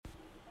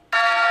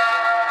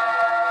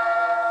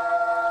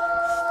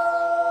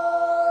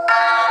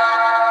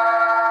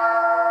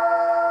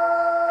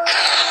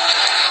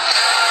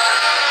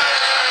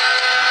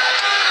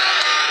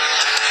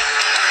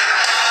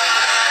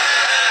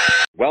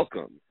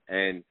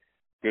and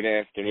good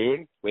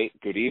afternoon,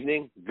 good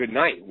evening, good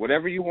night,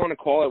 whatever you want to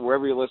call it,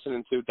 wherever you're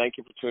listening to. Thank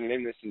you for tuning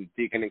in. This is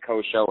Deacon and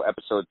Co. Show,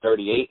 episode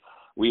 38.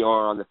 We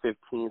are on the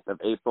 15th of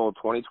April,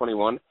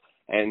 2021,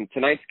 and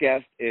tonight's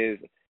guest is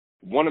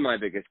one of my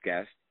biggest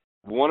guests,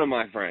 one of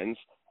my friends,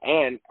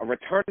 and a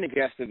returning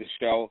guest of the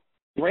show,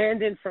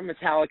 Brandon from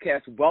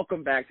Metallicast.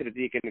 Welcome back to the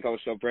Deacon and Co.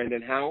 Show.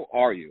 Brandon, how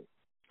are you?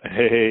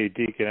 Hey,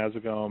 Deacon, how's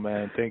it going,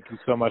 man? Thank you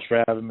so much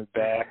for having me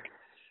back.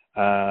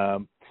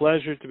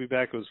 Pleasure to be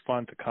back. It was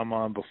fun to come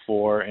on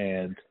before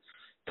and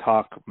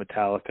talk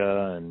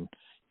Metallica, and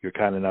you're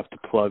kind enough to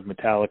plug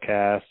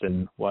Metallicast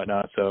and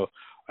whatnot. So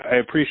I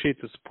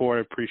appreciate the support.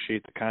 I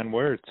appreciate the kind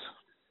words.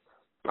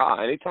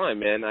 Anytime,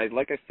 man.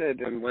 Like I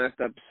said in the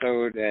last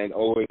episode, and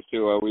always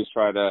too, I always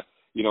try to,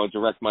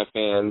 direct my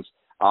fans.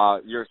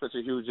 You're such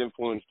a huge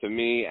influence to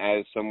me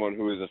as someone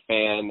who is a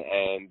fan,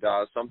 and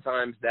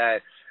sometimes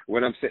that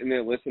when I'm sitting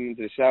there listening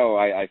to the show,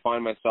 I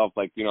find myself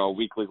like, a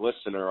weekly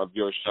listener of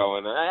your show,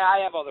 and I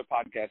have other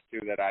podcasts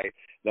too that I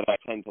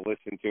tend to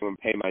listen to and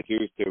pay my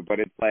dues to, but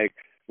it's like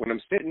when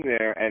I'm sitting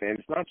there, and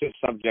it's not just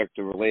subject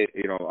to relate,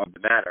 of the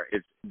matter,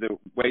 it's the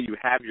way you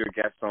have your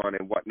guests on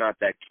and whatnot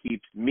that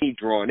keeps me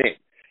drawn in.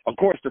 Of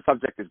course, the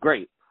subject is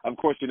great. Of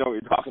course, you know what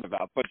you're talking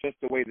about. But just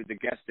the way that the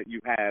guests that you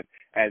have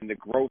and the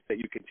growth that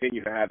you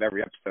continue to have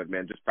every episode,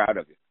 man, just proud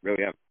of you.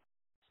 Really am.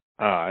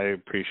 I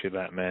appreciate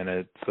that, man.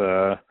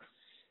 It's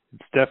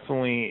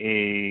definitely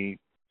a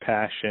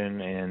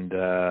passion, and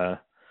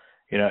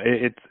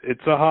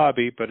it's a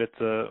hobby, but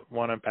it's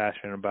one I'm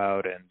passionate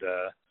about, and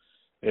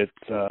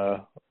it's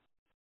a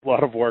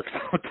lot of work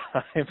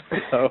sometimes.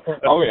 So,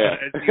 oh yeah,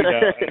 as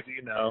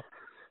you know.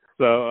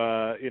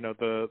 So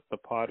the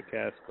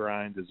podcast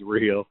grind is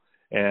real,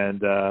 and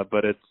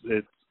but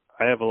it's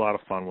I have a lot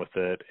of fun with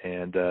it,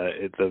 and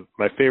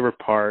my favorite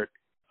part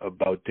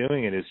about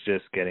doing it is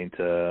just getting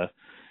to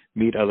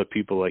meet other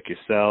people like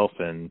yourself,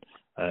 and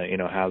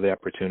have the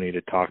opportunity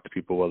to talk to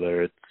people,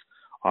 whether it's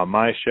on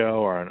my show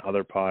or on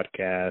other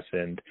podcasts,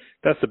 and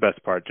that's the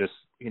best part. Just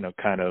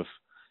kind of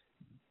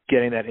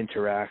getting that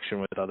interaction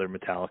with other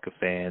Metallica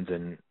fans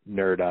and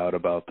nerd out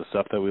about the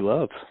stuff that we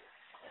love.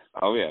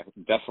 Oh yeah,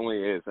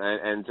 definitely is,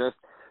 and just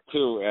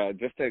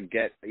to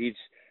get each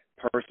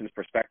person's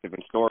perspective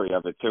and story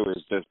of it too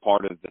is just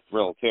part of the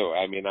thrill too.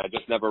 I mean, I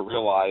just never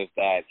realized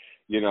that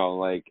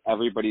like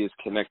everybody is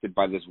connected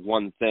by this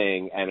one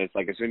thing, and it's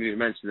like as soon as you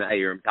mention that, hey,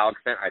 you're a Metallica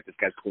fan, all right, this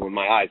guy's cool in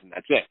my eyes, and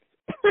that's it.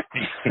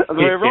 That's the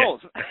way it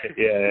rolls.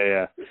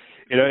 Yeah.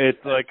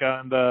 It's like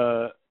on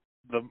the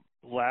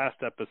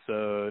last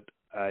episode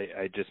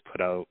I just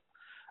put out.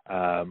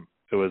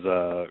 It was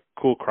a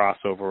cool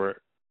crossover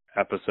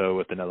episode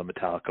with another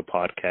Metallica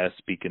podcast,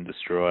 Speak and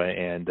Destroy,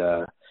 and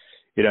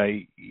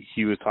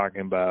he was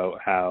talking about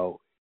how,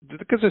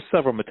 because there's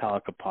several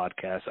Metallica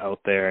podcasts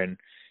out there, and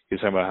he was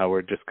talking about how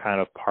we're just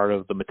kind of part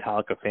of the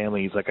Metallica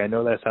family. He's like, I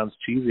know that sounds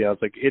cheesy. I was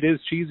like, it is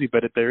cheesy,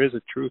 but there is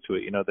a truth to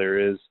it.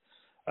 There is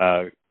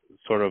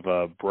sort of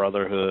a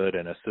brotherhood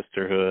and a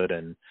sisterhood,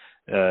 and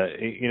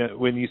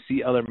when you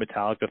see other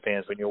Metallica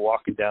fans, when you're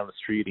walking down the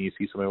street and you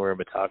see somebody wear a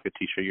Metallica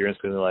t-shirt, you're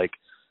instantly like,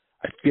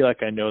 I feel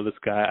like I know this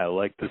guy. I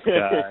like this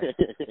guy.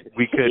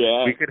 We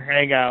could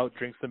hang out,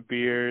 drink some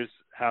beers,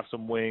 have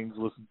some wings,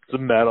 listen to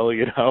some metal,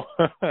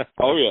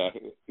 Oh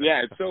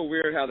yeah. It's so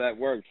weird how that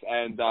works.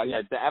 And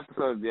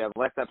the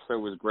last episode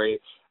was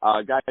great.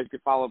 Guys, you can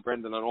follow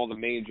Brendan on all the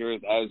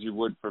majors as you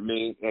would for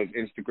me.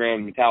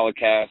 Instagram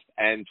Metallicast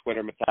and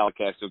Twitter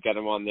Metallicast. You'll get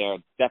him on there.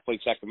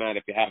 Definitely check them out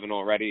if you haven't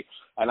already.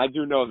 And I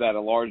do know that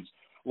a large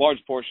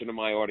portion of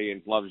my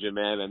audience loves you,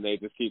 man, and they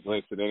just keep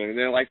listening. And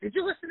they're like, did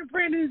you listen to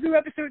Brandon's new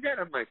episode yet?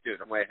 I'm like, dude,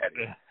 I'm way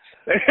ahead.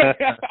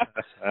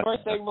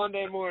 First thing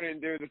Monday morning,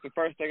 dude, it's the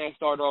first thing I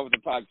start off with the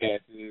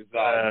podcast is,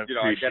 I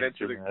get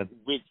into the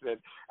weeks,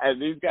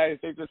 and these guys,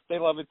 they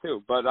love it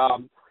too. But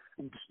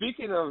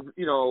speaking of,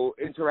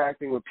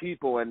 interacting with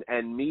people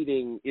and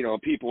meeting,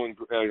 people,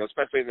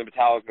 especially in the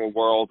Metallica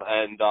world,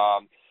 and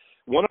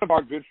one of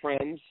our good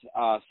friends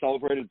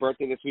celebrated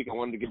birthday this week. I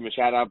wanted to give him a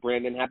shout out,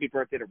 Brandon. Happy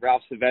birthday to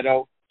Ralph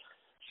Civetto.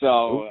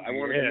 So I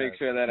wanted to make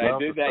sure that I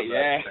did that.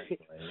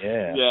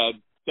 Yeah,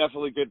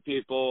 definitely good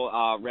people.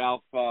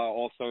 Ralph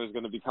also is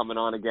going to be coming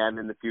on again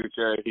in the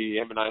future.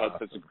 Him and I had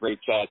such a great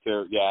chat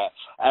too. Yeah,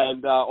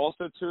 and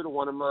also too to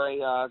one of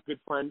my good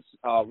friends,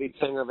 lead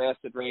singer of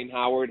Acid Rain,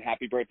 Howard.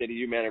 Happy birthday to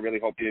you, man. I really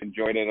hope you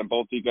enjoyed it, and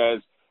both of you guys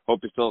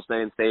hope you're still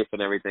staying safe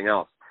and everything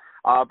else.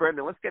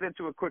 Brendan, let's get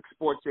into a quick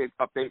sports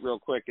update real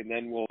quick, and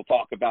then we'll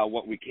talk about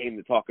what we came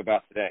to talk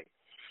about today.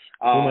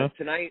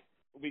 Tonight,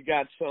 we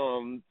got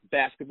some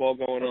basketball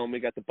going on.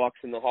 We got the Bucks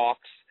and the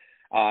Hawks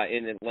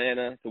in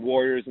Atlanta. The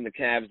Warriors and the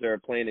Cavs are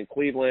playing in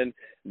Cleveland.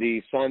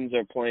 The Suns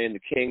are playing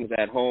the Kings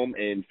at home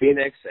in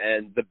Phoenix.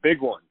 And the big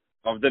one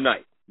of the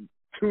night,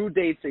 2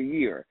 dates a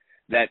year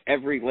that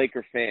every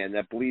Laker fan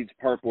that bleeds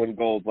purple and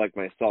gold like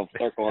myself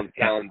circle on the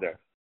calendar.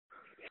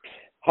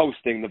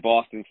 Hosting the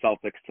Boston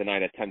Celtics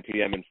tonight at 10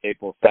 p.m. in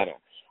Staples Center.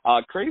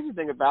 Crazy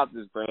thing about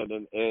this,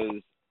 Brandon,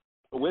 is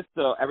with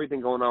everything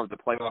going on with the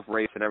playoff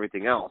race and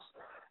everything else,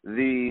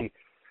 the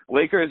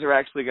Lakers are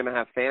actually going to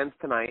have fans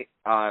tonight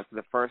for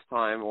the first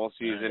time all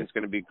season. It's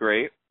going to be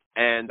great.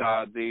 And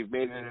they've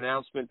made an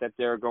announcement that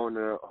they're going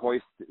to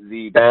hoist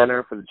the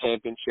banner for the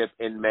championship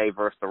in May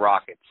versus the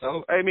Rockets.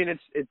 So, I mean,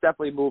 it's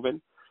definitely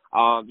moving,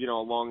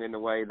 along in the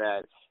way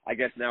that I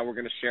guess now we're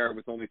going to share it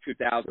with only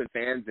 2,000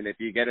 fans. And if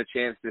you get a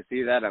chance to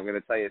see that, I'm going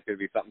to tell you it's going to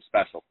be something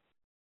special.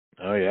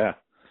 Oh, yeah.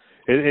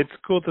 It's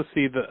cool to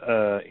see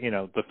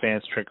the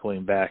fans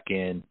trickling back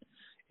in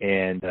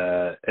and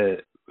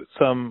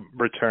some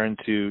return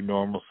to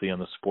normalcy on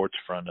the sports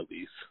front at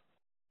least.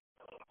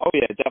 Oh,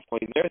 yeah,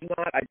 definitely.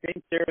 I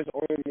think there's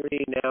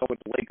only now with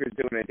the Lakers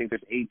doing, I think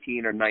there's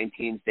 18 or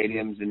 19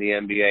 stadiums in the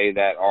NBA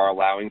that are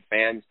allowing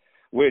fans,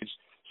 which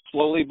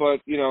slowly but,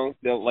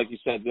 they'll, like you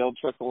said, they'll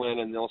trickle in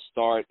and they'll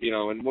start,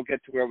 and we'll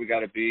get to where we got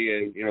to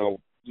be and,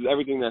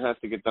 everything that has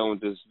to get done with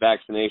this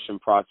vaccination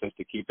process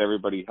to keep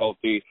everybody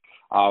healthy.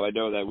 I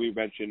know that we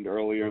mentioned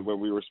earlier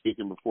when we were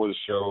speaking before the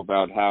show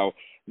about how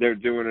they're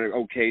doing an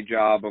okay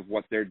job of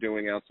what they're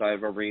doing outside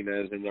of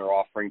arenas, and they're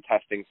offering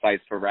testing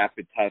sites for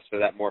rapid tests so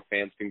that more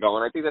fans can go.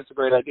 And I think that's a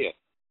great idea.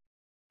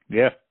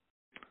 Yeah,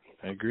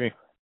 I agree.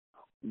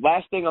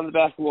 Last thing on the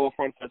basketball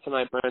front for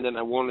tonight, Brandon,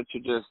 I wanted to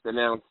just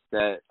announce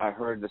that I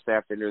heard this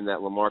afternoon that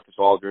LaMarcus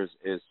Aldridge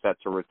is set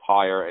to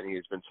retire, and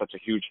he's been such a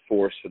huge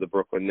force for the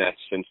Brooklyn Nets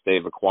since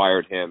they've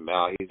acquired him.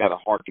 He's had a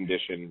heart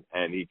condition,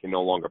 and he can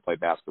no longer play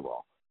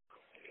basketball.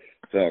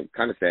 So,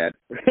 kind of sad.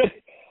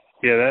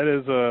 Yeah, that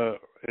is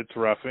it's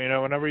rough.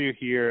 Whenever you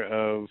hear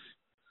of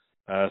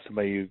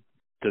somebody who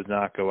does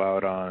not go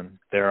out on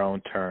their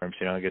own terms,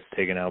 gets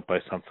taken out by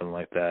something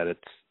like that,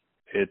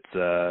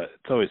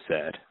 it's always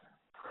sad.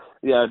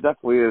 Yeah, it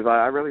definitely is.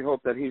 I really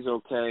hope that he's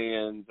okay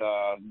and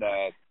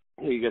that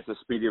he gets a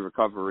speedy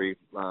recovery,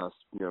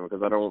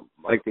 because I don't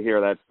like to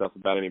hear that stuff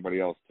about anybody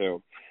else,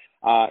 too.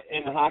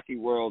 In the hockey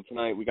world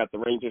tonight, we got the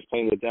Rangers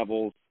playing the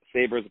Devils,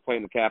 Sabres are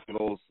playing the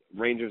Capitals,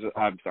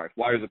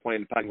 Flyers are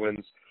playing the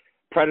Penguins,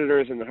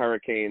 Predators and the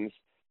Hurricanes,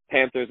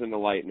 Panthers and the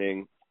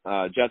Lightning,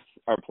 Jets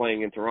are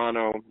playing in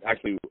Toronto.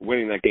 Actually,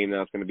 winning that game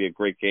now is going to be a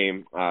great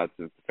game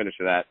to finish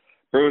that.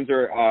 Bruins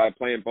are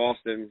playing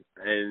Boston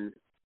and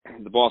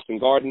the Boston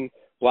Garden.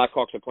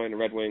 Blackhawks are playing the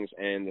Red Wings,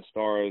 and the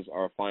Stars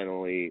are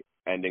finally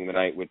ending the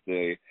night with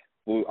the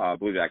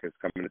Blue Jackets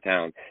coming to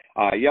town.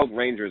 I yelled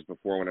Rangers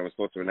before when I was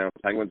supposed to announce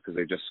Penguins because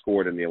they just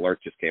scored and the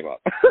alert just came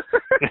up.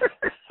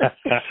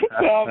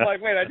 So I'm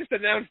like, wait, I just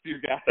announced you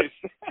guys.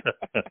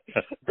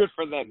 Good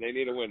for them. They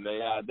need a win.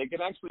 They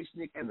can actually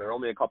sneak in. They're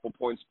only a couple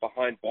points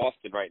behind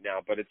Boston right now,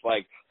 but it's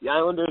like the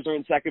Islanders are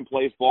in second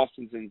place,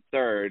 Boston's in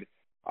third,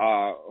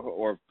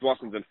 or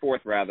Boston's in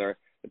fourth, rather.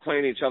 They're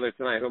playing each other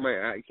tonight.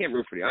 You can't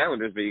root for the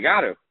Islanders, but you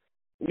got to.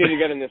 You need to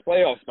get in this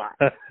playoff spot.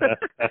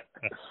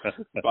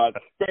 But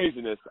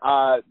craziness.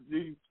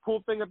 The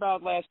cool thing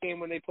about last game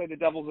when they played the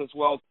Devils as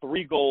well,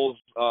 3 goals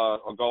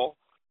a goal.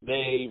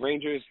 The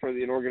Rangers, for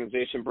the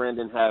organization,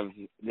 Brandon, have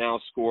now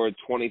scored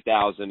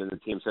 20,000 in the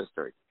team's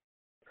history.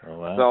 Oh,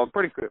 wow. So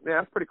pretty cool.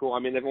 Yeah, it's pretty cool. I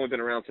mean, they've only been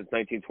around since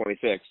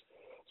 1926.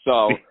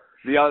 So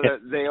they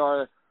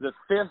are the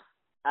 5th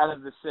out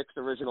of the 6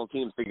 original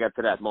teams to get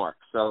to that mark.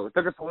 So it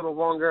took us a little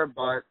longer,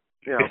 but,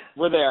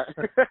 we're there.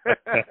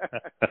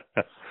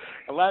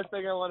 The last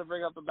thing I want to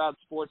bring up about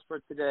sports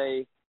for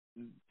today,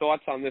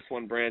 thoughts on this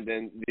one,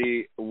 Brandon.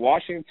 The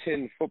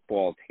Washington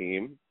football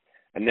team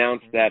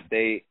announced that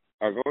they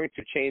are going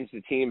to change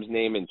the team's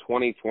name in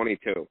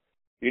 2022.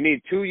 You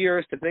need 2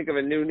 years to think of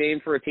a new name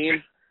for a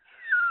team?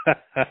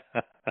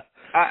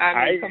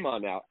 I mean, come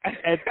on now.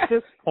 At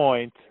this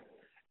point,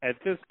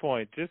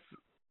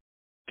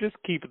 just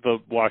keep the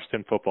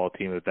Washington football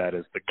team if that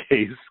is the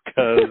case,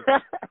 because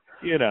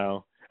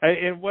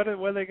and what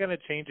are they going to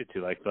change it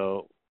to? Like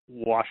the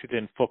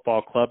Washington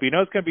Football Club? It's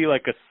going to be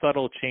like a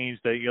subtle change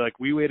that you're like,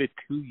 we waited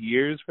 2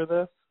 years for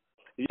this.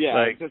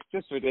 Yeah, it's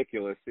just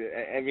ridiculous.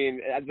 I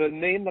mean, the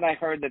name that I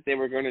heard that they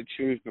were going to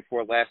choose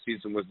before last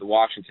season was the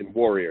Washington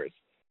Warriors.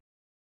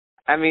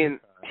 I mean,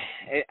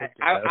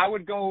 I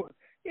would go.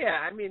 Yeah,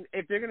 I mean,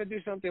 if they're going to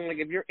do something like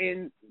if you're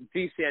in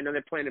D.C., I know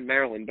they're playing in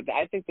Maryland, but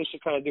I think they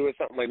should kind of do it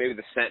something like maybe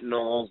the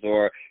Sentinels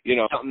or,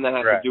 something that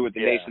has to do with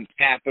the nation's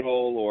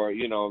capital or,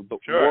 the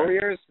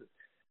Warriors.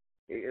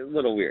 A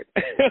little weird.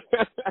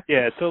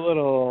 Yeah, it's a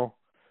little.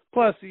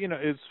 Plus,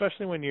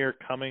 especially when you're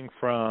coming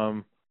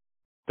from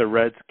the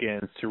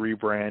Redskins to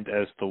rebrand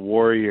as the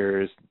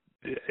Warriors,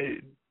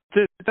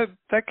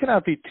 that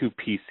cannot be too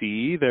PC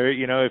either,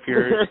 if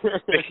you're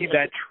making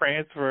that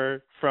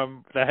transfer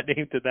from that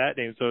name to that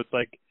name. So it's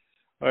like,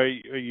 are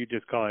you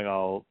just calling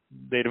all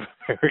Native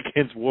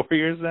Americans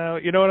Warriors now?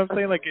 You know what I'm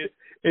saying? Like,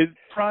 it's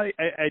probably,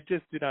 I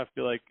just do not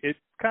feel like it's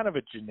kind of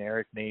a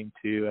generic name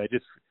too.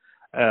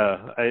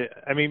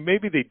 I mean,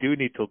 maybe they do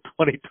need till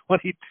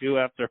 2022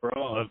 after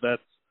all, if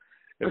that's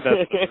the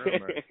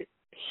rumor.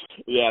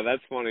 Yeah,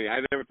 that's funny. I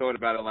never thought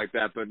about it like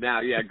that, but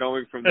now,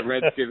 going from the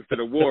Redskins to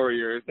the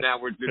Warriors, now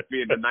we're just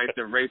being the ninth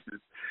of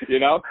races.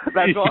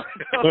 That's all.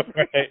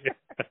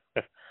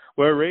 Right.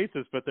 We're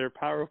racist, but they're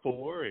powerful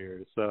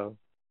warriors. So.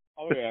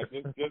 Oh yeah,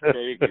 just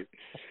crazy.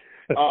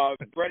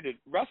 Brendan,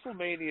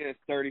 WrestleMania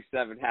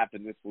 37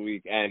 happened this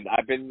week, and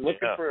I've been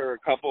looking for a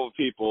couple of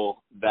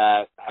people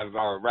that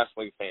are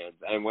wrestling fans.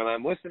 And when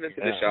I'm listening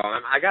to the show,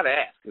 I got to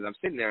ask, because I'm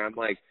sitting there, I'm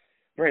like,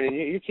 Brendan,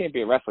 you can't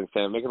be a wrestling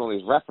fan making all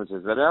these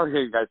references. I don't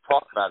hear you guys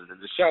talk about it in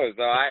the show.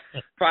 So I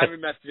private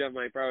message you, I'm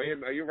like, bro, are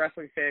you a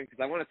wrestling fan? Because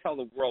I want to tell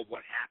the world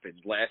what happened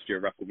last year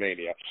at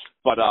WrestleMania.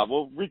 But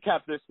we'll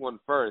recap this one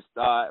first.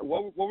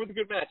 What were the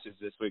good matches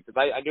this week?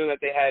 Because I knew that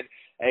they had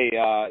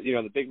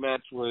the big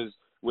match was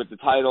with the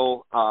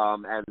title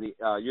and the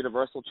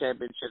Universal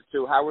Championship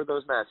too. How were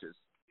those matches?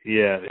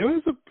 Yeah, it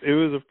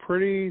was a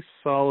pretty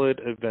solid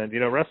event.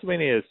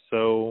 WrestleMania is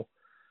so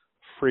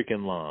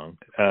freaking long.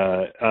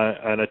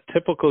 On a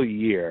typical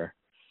year,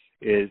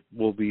 it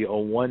will be a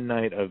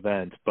one-night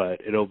event,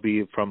 but it'll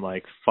be from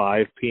like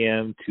 5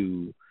 p.m.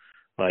 to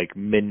like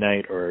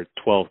midnight or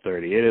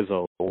 12:30. It is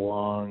a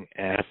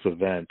long-ass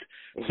event.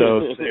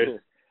 So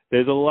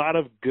there's a lot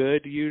of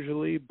good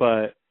usually,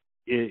 but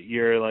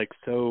you're like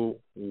so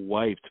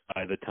wiped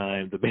by the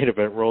time the main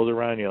event rolls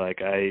around. You're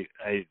like, I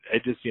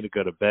just need to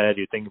go to bed.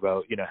 You think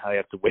about, how you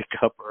have to wake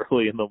up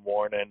early in the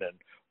morning and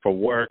for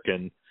work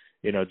and,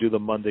 do the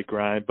Monday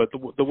grind. But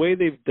the way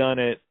they've done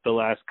it the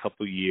last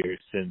couple of years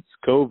since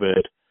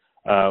COVID,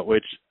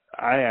 which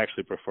I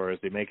actually prefer, is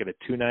they make it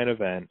a 2-night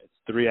event. It's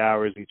 3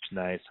 hours each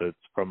night. So it's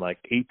from like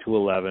 8 to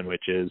 11,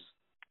 which is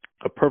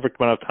a perfect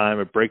amount of time.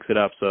 It breaks it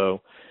up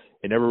so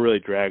it never really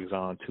drags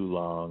on too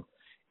long.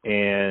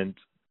 And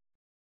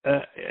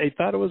I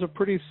thought it was a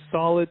pretty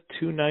solid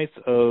 2 nights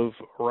of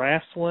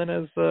wrestling,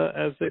 as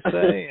they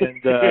say,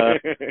 and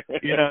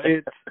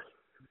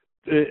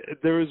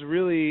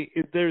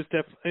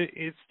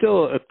it's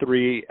still a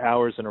 3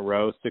 hours in a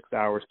row, 6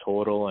 hours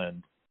total,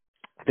 and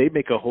they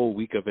make a whole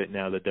week of it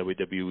now. The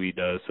WWE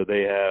does, so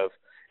they have,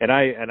 and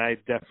I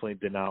definitely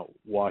did not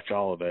watch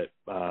all of it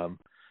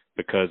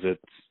because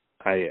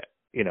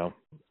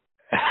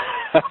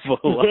have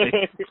a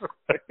life,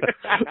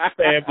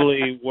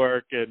 family,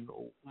 work, and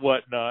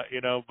whatnot,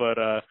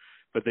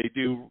 but they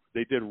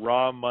did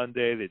Raw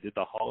Monday, they did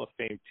the Hall of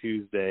Fame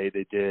Tuesday,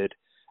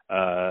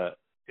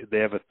 they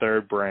have a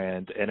third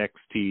brand,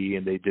 NXT,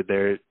 and they did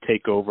their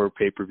TakeOver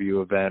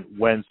pay-per-view event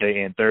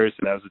Wednesday and Thursday.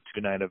 That was a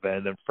 2-night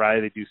event. Then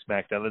Friday they do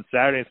SmackDown. Then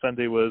Saturday and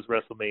Sunday was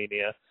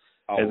WrestleMania.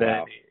 And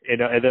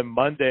then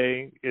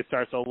Monday it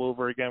starts all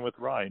over again with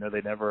Raw.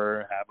 They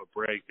never have a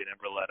break. They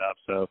never let up.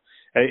 So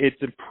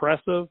it's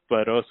impressive,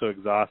 but also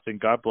exhausting.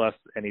 God bless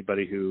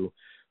anybody who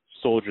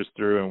soldiers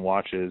through and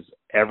watches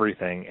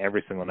everything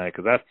every single night,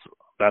 because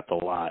that's a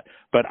lot.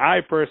 But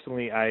I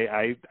personally,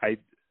 I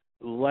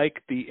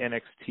like the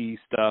NXT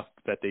stuff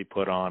that they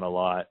put on a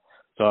lot.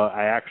 So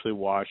I actually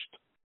watched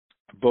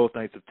both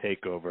nights of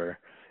TakeOver,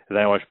 and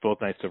then I watched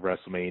both nights of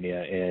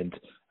WrestleMania. And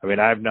I mean,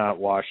 I've not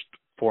watched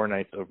 4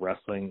 nights of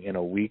wrestling in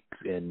a week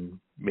in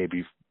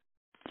maybe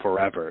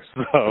forever.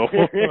 So,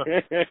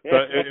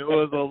 it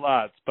was a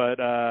lot.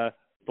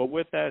 But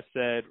with that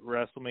said,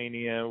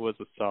 WrestleMania was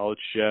a solid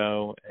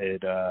show.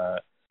 It,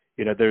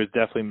 there's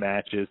definitely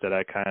matches that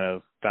I kind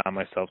of found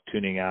myself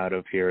tuning out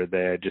of here or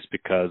there just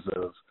because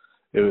of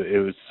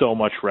it was so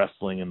much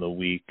wrestling in the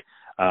week.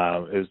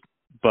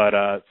 But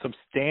some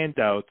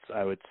standouts,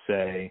 I would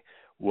say,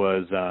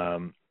 was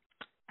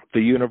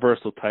the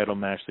Universal title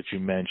match that you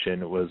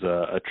mentioned. It was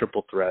a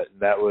triple threat.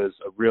 That was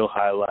a real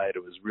highlight.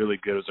 It was really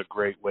good. It was a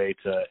great way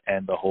to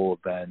end the whole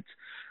event.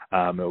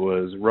 It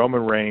was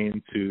Roman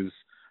Reigns, who's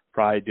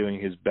probably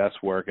doing his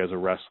best work as a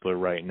wrestler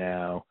right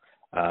now,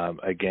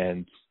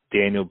 against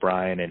Daniel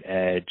Bryan and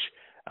Edge,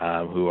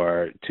 who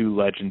are two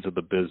legends of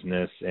the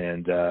business,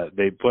 and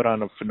they put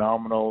on a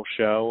phenomenal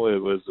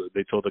show.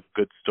 They told a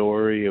good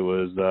story. It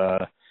was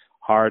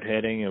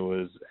hard-hitting. It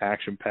was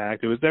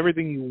action-packed. It was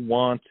everything you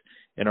want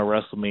in a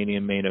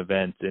WrestleMania main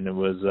event, and it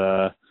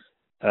was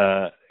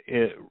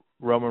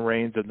Roman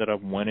Reigns ended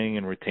up winning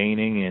and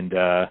retaining, and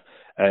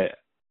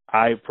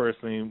I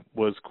personally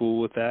was cool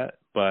with that.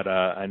 But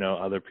I know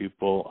other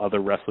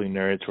wrestling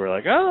nerds were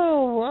like,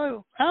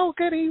 "Oh, how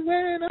could he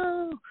win?"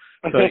 Oh,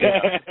 so,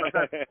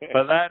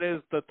 but that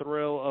is the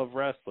thrill of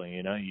wrestling.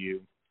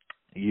 You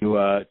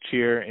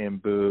cheer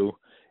and boo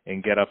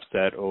and get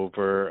upset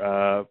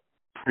over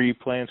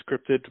pre-planned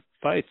scripted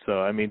fights. So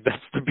I mean, that's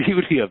the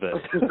beauty of it.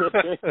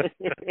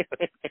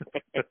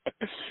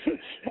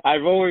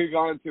 I've only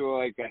gone to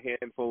like a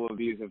handful of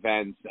these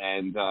events,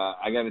 and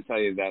I got to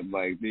tell you that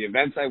like the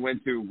events I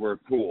went to were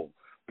cool.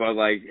 But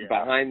like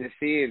behind the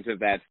scenes of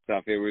that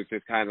stuff, it was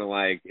just kind of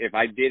like if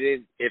I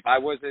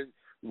wasn't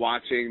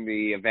watching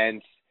the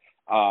events,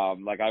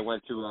 like I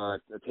went to a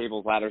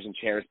Tables, Ladders, and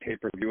Chairs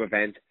pay-per-view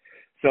event.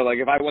 So like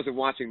if I wasn't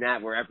watching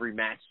that, where every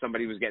match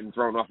somebody was getting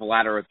thrown off a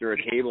ladder or through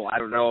a table, I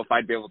don't know if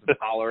I'd be able to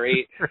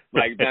tolerate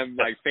like them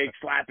like fake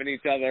slapping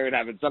each other and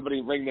having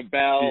somebody ring the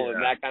bell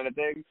and that kind of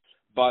thing.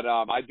 But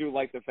I do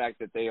like the fact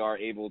that they are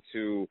able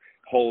to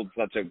hold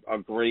such a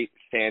great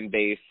fan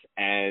base,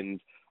 and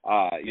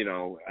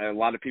a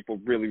lot of people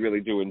really,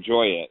 really do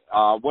enjoy it.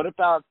 What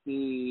about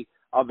the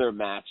other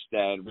match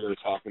that we were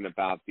talking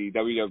about, the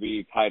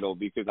WWE title?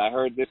 Because I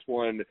heard this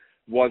one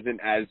wasn't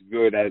as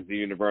good as the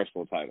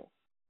Universal title.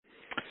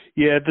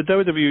 Yeah, the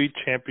WWE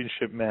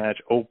Championship match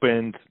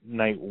opened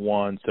night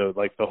one, so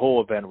like the whole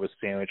event was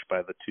sandwiched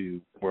by the two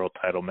world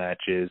title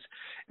matches.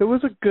 It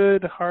was a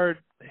good,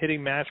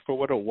 hard-hitting match for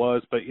what it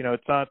was, but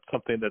it's not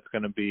something that's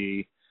going to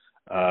be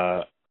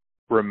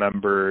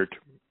remembered,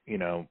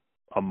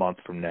 a month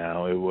from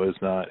now. It was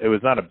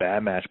not a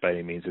bad match by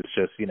any means. It's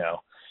just,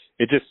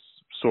 it just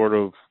sort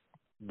of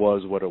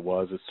was what it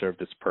was. It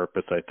served its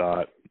purpose, I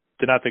thought.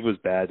 Did not think it was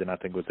bad. Did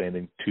not think it was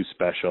anything too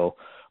special.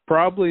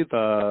 Probably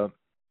the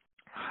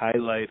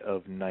highlight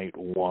of night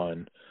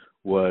one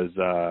was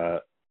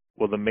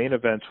the main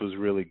event was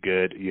really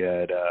good. You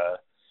had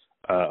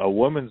a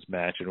women's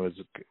match, and it was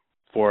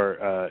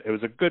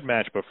a good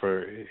match, but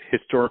for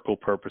historical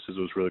purposes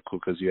it was really cool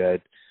because you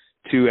had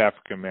two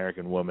African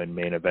American women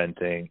main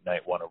eventing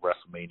night one of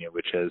WrestleMania,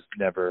 which has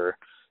never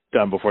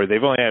done before.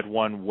 They've only had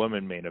one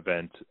women main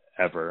event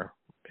ever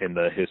in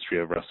the history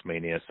of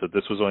WrestleMania, so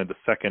this was only the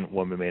second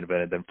woman main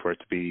event, and then for it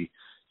to be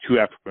two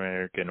African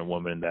American and a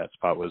woman in that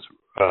spot was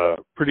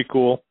pretty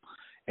cool,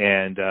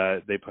 and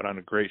they put on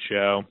a great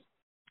show.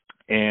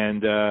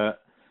 And that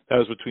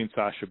was between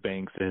Sasha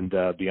Banks and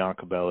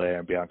Bianca Belair,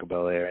 and Bianca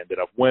Belair ended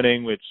up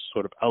winning, which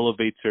sort of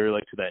elevates her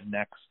like to that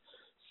next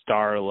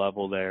star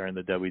level there in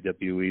the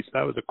WWE. So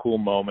that was a cool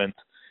moment.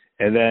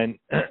 And then,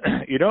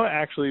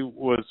 actually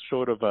was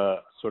sort of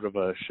a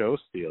show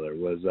stealer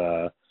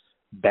was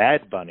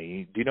Bad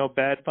Bunny. Do you know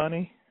Bad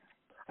Bunny?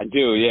 I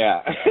do,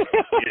 yeah.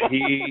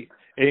 He.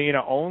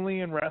 Only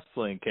in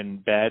wrestling can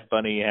Bad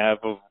Bunny have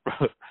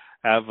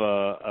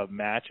a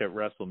match at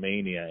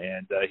WrestleMania,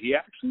 and he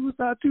actually was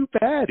not too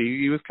bad.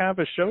 He was kind of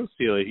a show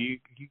stealer.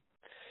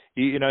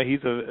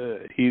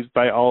 He's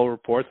by all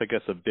reports, I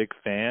guess, a big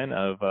fan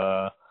of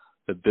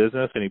the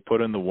business, and he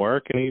put in the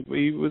work, and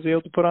he was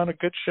able to put on a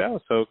good show.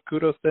 So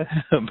kudos to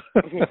him.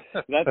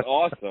 That's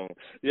awesome.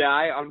 Yeah,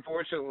 I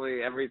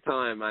unfortunately every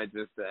time I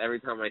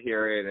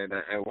hear it, and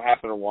I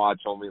happen to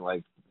watch only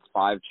like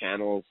 5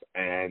 channels,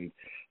 and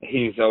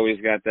he's always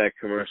got that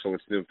commercial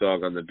with Snoop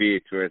Dogg on the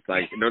beach where it's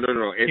like, no,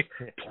 it's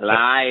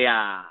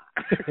playa.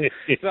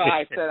 So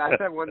I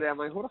said one day, I'm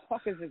like, who the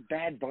fuck is this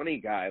Bad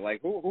Bunny guy?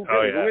 Like, who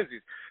is he?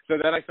 So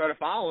then I started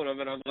following him,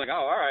 and I was like, oh,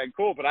 all right,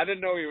 cool. But I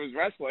didn't know he was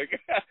wrestling.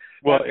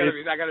 Well,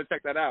 I got to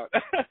check that out.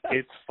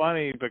 It's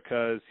funny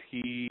because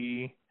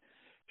he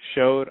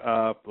showed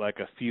up like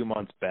a few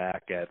months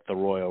back at the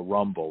Royal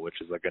Rumble,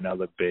 which is like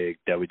another big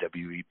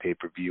WWE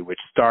pay-per-view, which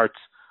starts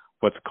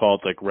what's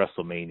called like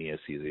WrestleMania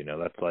season.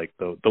 That's like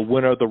the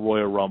winner of the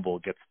Royal Rumble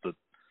gets the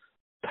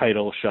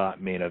title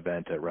shot main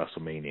event at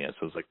WrestleMania.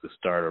 So it's like the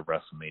start of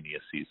WrestleMania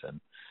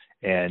season.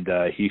 And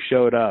he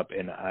showed up,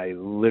 and I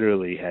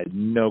literally had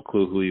no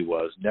clue who he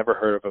was, never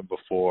heard of him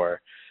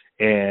before.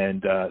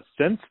 And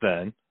since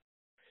then,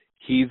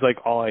 he's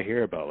like all I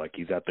hear about. Like,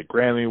 he's at the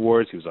Grammy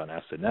Awards, he was on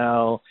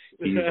SNL,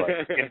 he's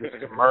like in this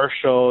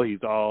commercial,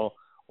 he's all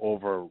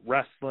over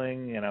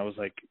wrestling, and I was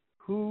like,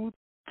 who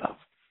the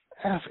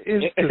F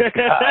is this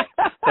guy?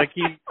 Like,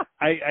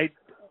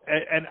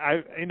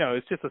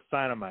 it's just a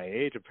sign of my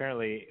age.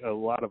 Apparently, a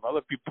lot of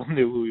other people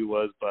knew who he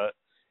was, but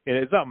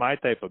it's not my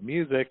type of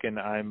music, and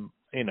I'm,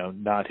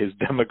 not his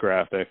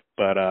demographic.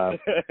 But,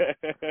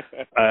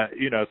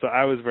 so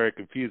I was very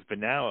confused. But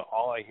now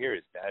all I hear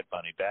is Bad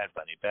Bunny, Bad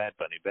Bunny, Bad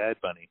Bunny,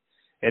 Bad Bunny.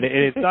 And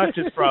it's not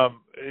just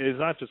from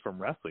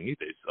wrestling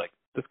either. It's like,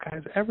 this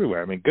guy's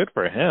everywhere. I mean, good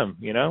for him,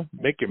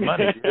 make your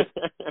money.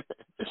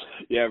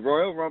 Yeah,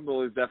 Royal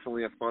Rumble is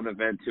definitely a fun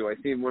event too. I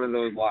seen one of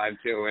those live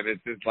too, and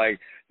it's just like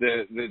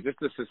the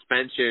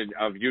suspension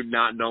of you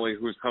not knowing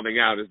who's coming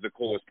out is the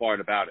coolest part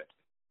about it.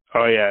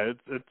 Oh yeah,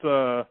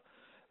 it's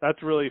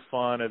that's really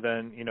fun. And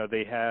then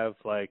they have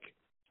like,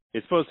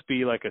 it's supposed to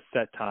be like a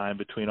set time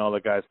between all the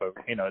guys, but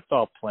it's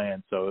all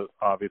planned. So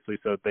obviously,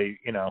 so they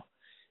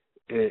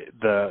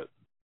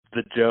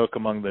the joke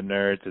among the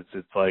nerds,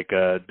 it's like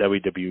a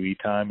WWE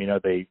time.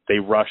 They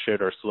rush it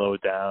or slow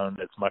it down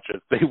as much as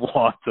they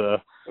want to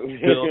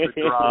build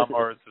the drama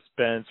or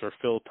suspense or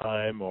fill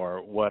time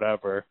or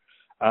whatever.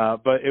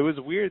 But it was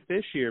weird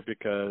this year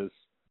because,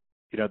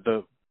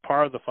 the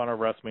part of the fun of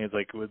wrestling is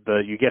like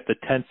you get the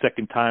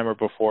 10-second timer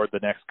before the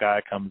next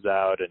guy comes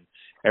out, and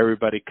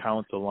everybody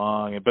counts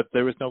along. But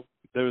there was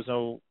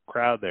no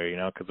crowd there,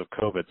 because of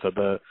COVID. So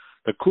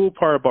the cool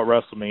part about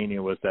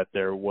WrestleMania was that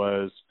there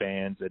was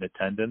fans in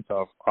attendance.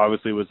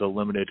 Obviously, it was a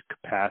limited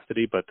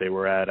capacity, but they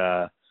were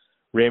at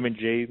Raymond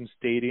James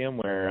Stadium,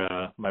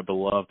 where my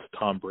beloved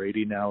Tom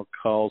Brady now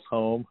calls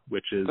home,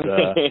 which is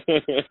a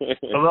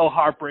little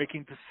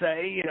heartbreaking to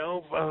say,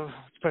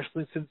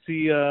 especially since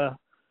he,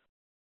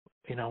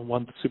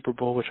 won the Super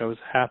Bowl, which I was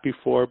happy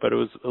for, but it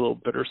was a little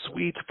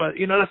bittersweet. But,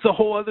 that's a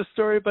whole other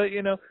story. But,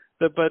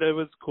 but it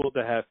was cool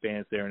to have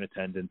fans there in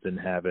attendance and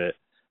have it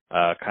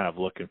kind of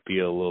look and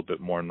feel a little bit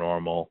more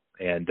normal.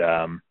 And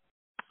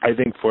I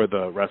think for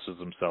the wrestlers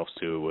themselves,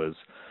 too, it was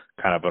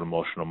kind of an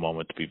emotional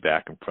moment to be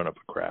back in front of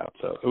a crowd.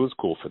 So it was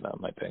cool for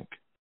them, I think.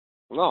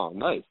 Oh,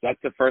 nice.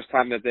 That's the first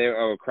time that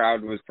a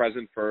crowd was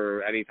present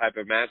for any type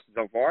of match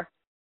so far?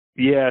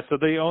 Yeah, so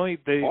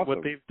awesome. What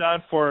they've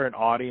done for an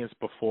audience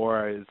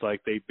before is like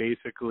they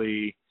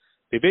basically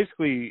they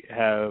basically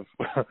have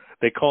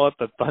they call it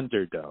the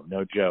Thunderdome,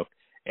 no joke,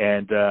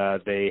 and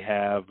they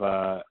have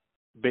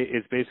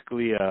it's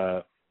basically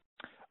a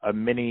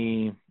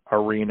mini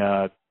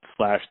arena /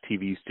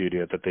 TV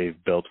studio that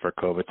they've built for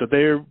COVID. So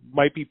there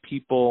might be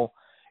people,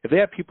 if they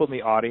have people in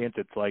the audience,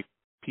 it's like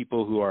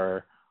people who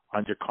are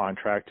under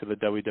contract to the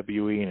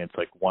WWE, and it's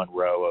like one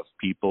row of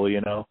people,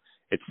 you know.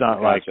 It's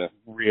not like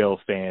real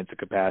fans at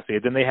capacity.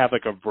 Then they have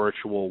like a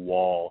virtual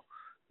wall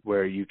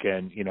where you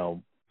can, you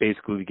know,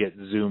 basically get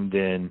zoomed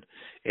in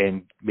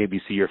and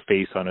maybe see your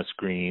face on a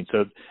screen.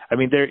 So, I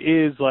mean, there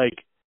is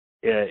like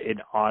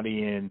an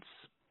audience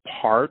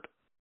part,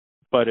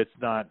 but it's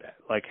not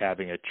like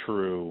having a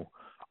true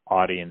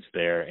audience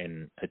there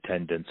in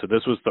attendance. So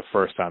this was the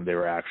first time they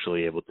were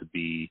actually able to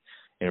be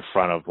in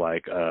front of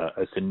like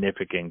a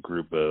significant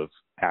group of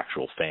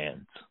actual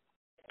fans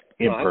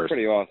in person. That's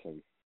pretty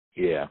awesome.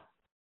 Yeah.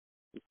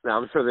 Now,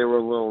 I'm sure they were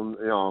a little,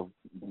 you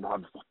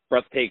know,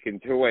 breathtaking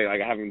too.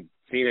 Like, I haven't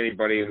seen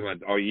anybody in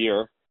a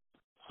year.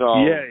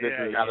 So this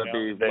has got to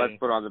be, let's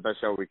put on the best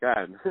show we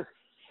can.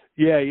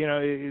 Yeah, you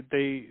know,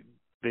 they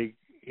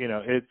you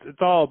know,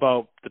 it's all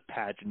about the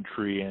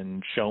pageantry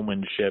and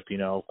showmanship, you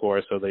know, of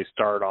course. So they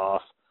start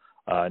off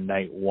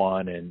night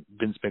one, and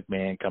Vince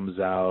McMahon comes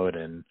out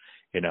and,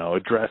 you know,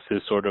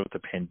 addresses sort of the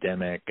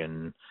pandemic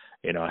and,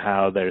 you know,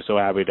 how they're so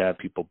happy to have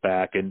people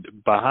back. And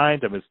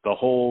behind them is the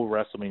whole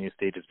WrestleMania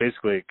stage. It's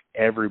basically like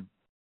every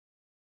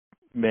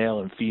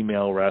male and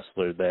female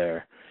wrestler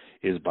there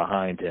is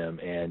behind him.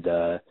 And,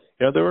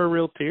 you know, there were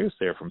real tears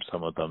there from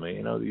some of them.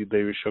 You know,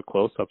 they would show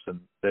close-ups, and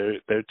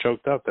they're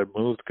choked up. They're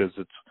moved because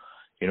it's,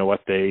 you know,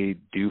 what they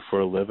do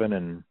for a living.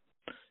 And,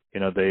 you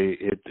know,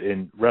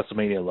 in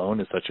WrestleMania alone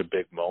is such a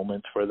big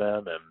moment for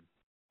them. And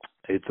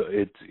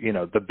it's you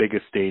know, the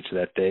biggest stage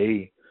that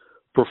they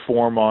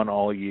perform on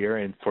all year,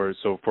 and for it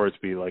to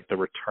be like the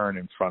return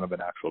in front of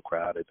an actual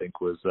crowd, I think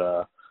was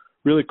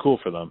really cool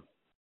for them.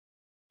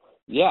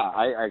 Yeah,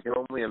 I can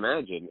only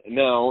imagine.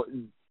 Now,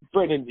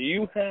 Brendan, do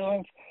you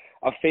have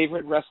a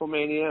favorite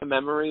WrestleMania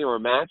memory or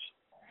match?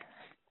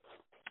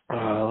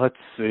 Let's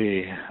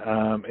see.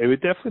 It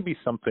would definitely be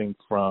something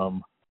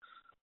from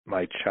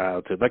my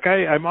childhood. Like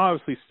I'm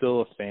obviously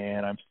still a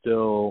fan. I'm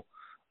still,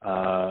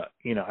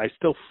 you know, I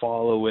still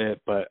follow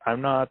it, but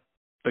I'm not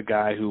the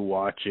guy who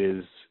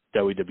watches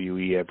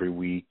WWE every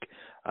week.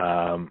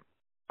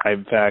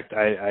 In fact,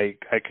 I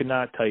could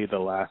not tell you the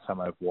last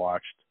time I've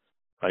watched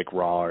like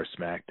Raw or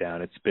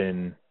SmackDown. It's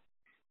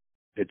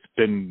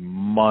been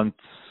months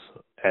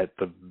at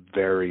the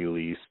very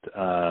least.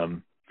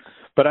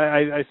 But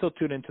I still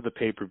tune into the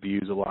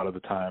pay-per-views a lot of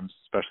the times,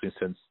 especially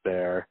since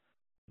they're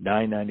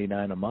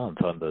 $9.99 a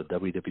month on the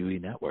WWE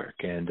Network,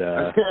 and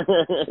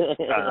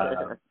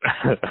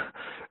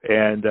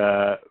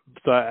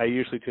so I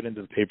usually tune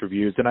into the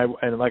pay-per-views,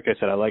 and like I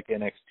said, I like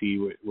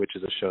NXT, which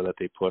is a show that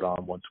they put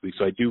on once a week,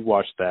 so I do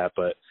watch that.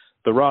 But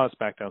the Raw and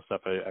SmackDown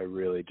stuff, I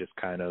really just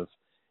kind of,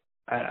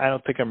 I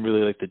don't think I'm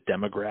really like the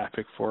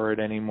demographic for it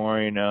anymore.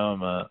 You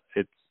know,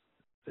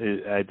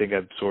 I think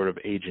I'm sort of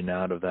aging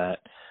out of that.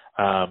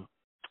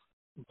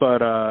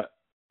 But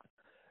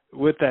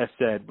with that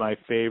said, my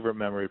favorite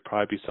memory would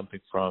probably be something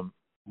from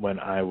when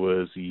I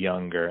was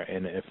younger.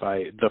 And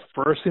the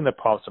first thing that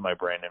pops in my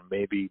brain, and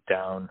maybe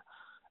down,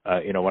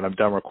 you know, when I'm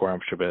done recording,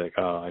 I'm sure be like,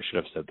 oh, I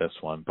should have said this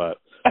one. But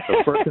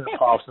the first thing that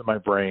pops in my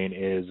brain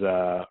is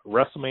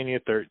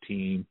WrestleMania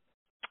 13.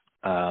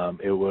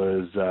 It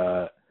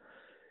was,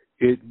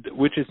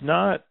 which is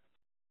not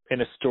an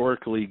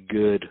historically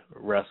good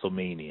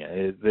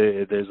WrestleMania.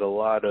 There's a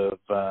lot of,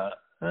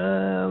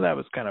 that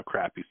was kind of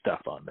crappy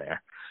stuff on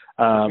there.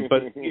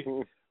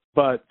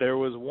 But there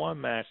was one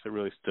match that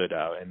really stood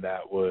out, and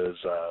that was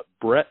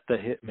Bret the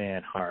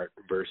Hitman Hart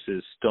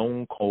versus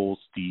Stone Cold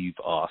Steve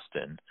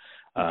Austin.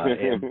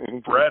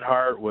 And Bret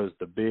Hart was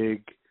the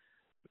big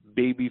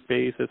baby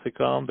face, as they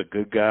call him, the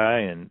good guy,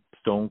 and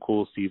Stone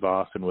Cold Steve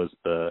Austin was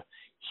the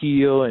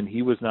heel, and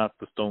he was not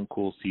the Stone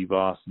Cold Steve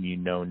Austin you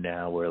know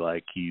now, where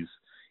like he's,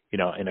 you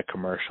know, in a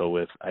commercial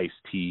with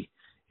Ice-T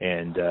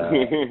and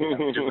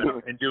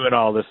doing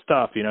all this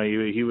stuff. You know,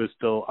 he was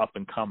still up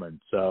and coming.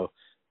 So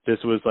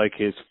this was like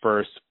his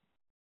first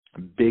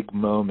big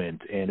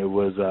moment, and it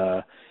was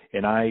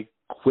an I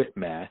Quit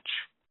match.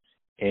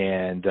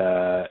 And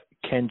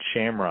Ken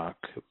Shamrock,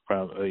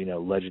 from you know,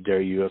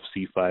 legendary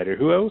UFC fighter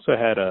who also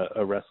had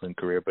a wrestling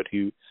career, but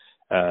he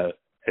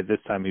at this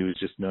time he was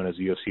just known as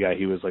a UFC guy.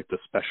 He was like the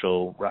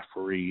special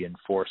referee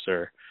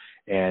enforcer,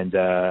 and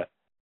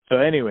so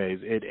anyways,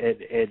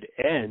 it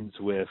ends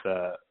with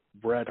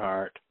Bret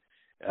Hart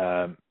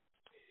has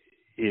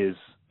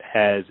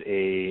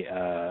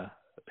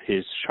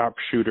his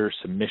sharpshooter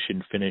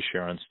submission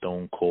finisher on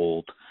Stone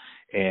Cold,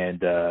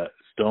 and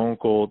Stone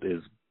Cold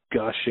is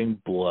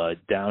gushing blood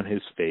down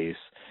his face,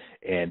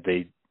 and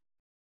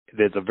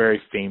there's a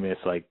very famous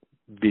like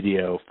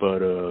video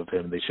photo of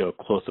him. They show a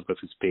close up of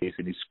his face,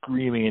 and he's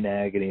screaming in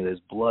agony. There's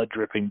blood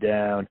dripping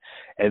down,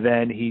 and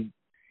then he,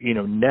 you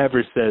know,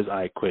 never says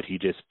 "I quit." He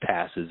just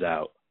passes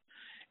out,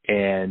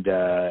 and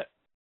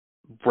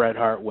Bret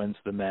Hart wins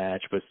the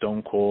match, but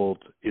Stone Cold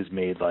is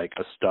made like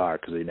a star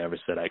because he never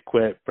said I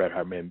quit. Bret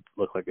Hart made him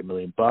look like $1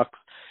 million,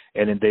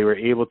 and then they were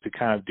able to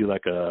kind of do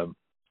like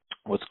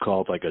what's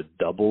called like a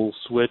double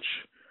switch,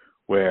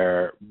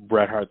 where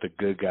Bret Hart, the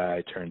good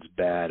guy, turns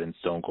bad, and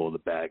Stone Cold, the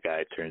bad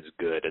guy, turns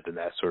good, and then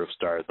that sort of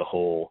started the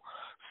whole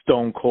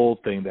Stone Cold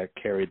thing that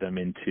carried them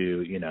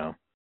into,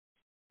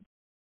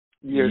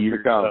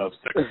 years of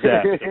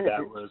success. So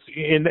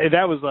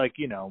that was like,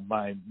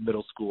 my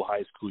middle school,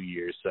 high school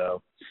years.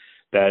 So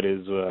that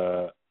is,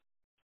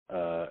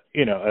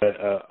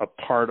 a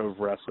part of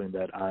wrestling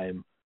that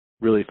I'm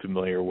really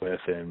familiar with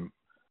and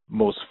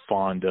most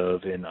fond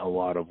of in a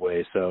lot of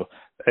ways. So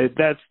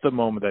that's the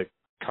moment that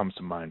comes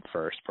to mind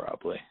first,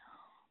 probably.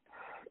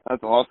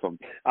 That's awesome.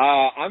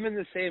 I'm in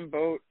the same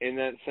boat in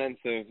that sense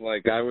of,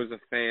 like, I was a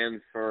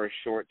fan for a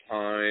short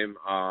time,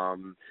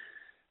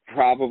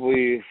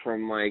 probably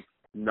from, like,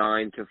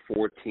 9 to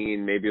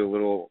 14, maybe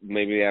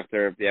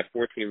after,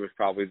 14 was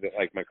probably,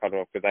 my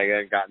cutoff, because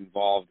I got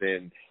involved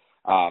in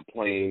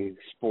playing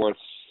sports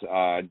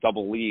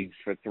double leagues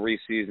for 3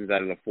 seasons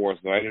out of the 4,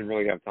 so I didn't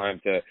really have time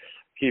to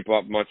keep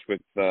up much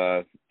with,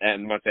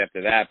 and much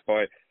after that,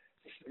 but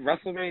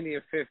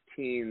WrestleMania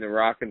 15, The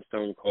Rock and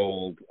Stone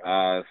Cold,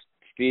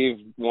 Steve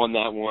won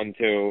that one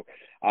too,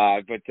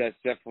 but that's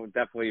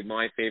definitely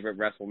my favorite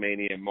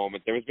WrestleMania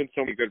moment. There has been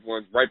so many good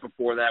ones. Right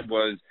before that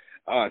was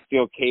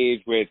Steel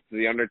Cage with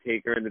The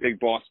Undertaker and the Big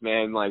Boss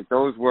Man. Like,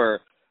 those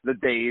were the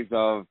days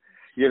of,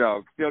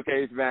 Steel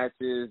Cage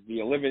matches. The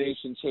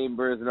Elimination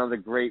Chamber is another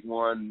great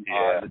one.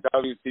 Yeah. The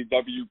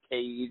WCW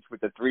cage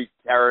with the 3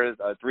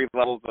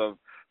 levels of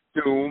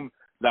doom.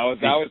 That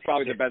was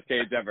probably the best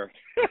cage ever.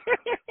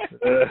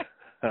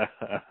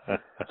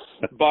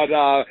 But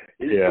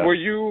were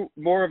you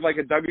more of like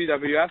a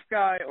WWF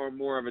guy or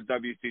more of a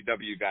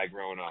WCW guy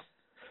growing up?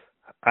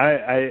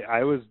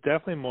 I was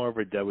definitely more of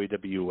a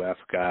WWF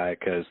guy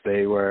because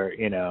they were,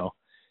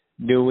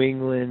 New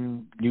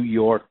England, New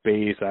York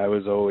based. I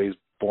was always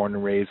born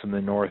and raised in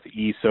the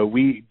Northeast, so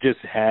we just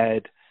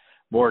had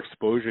more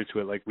exposure to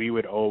it. Like, we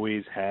would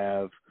always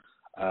have,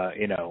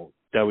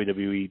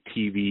 WWE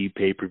TV,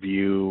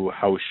 pay-per-view,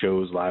 house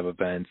shows, live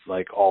events,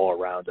 like, all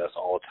around us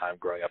all the time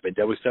growing up. And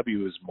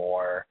WCW was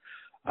more,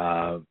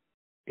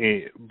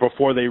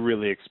 before they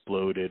really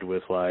exploded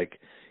with, like,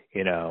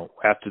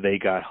 after they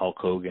got Hulk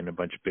Hogan, a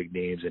bunch of big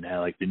names, and had,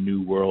 like, the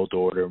New World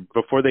Order,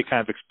 before they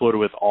kind of exploded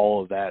with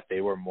all of that,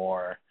 they were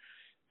more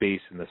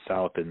based in the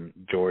South and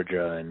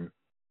Georgia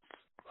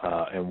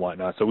and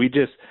whatnot. So we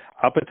just,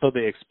 up until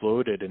they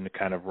exploded and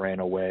kind of ran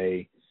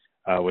away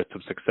with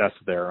some success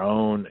of their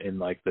own in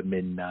like the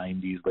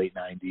mid-90s, late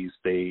 90s,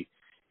 they,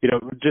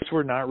 just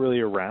were not really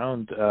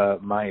around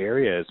my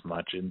area as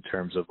much in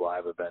terms of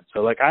live events.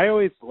 So, like, I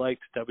always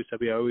liked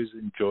WCW. I always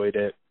enjoyed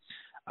it.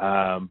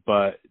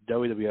 But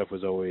WWF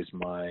was always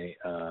my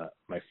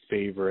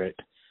favorite,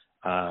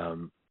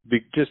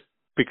 just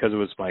because it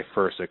was my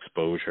first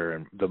exposure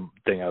and the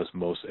thing I was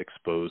most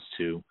exposed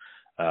to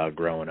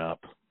growing up.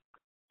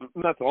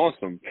 That's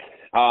awesome.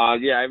 I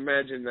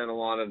imagine that a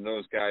lot of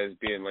those guys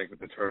being like with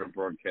the Turner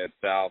Broadcast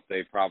South,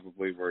 they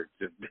probably were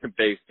just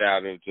based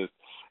out of just,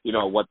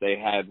 what they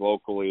had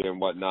locally and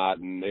whatnot.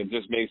 And it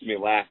just makes me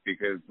laugh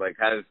because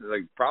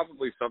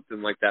probably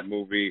something like that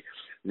movie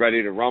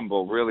Ready to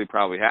Rumble really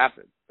probably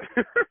happened.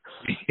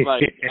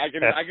 Like, I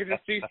can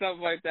just see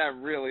something like that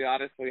really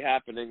honestly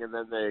happening, and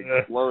then they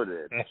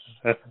exploded.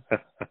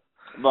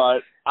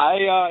 But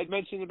I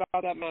mentioned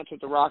about that match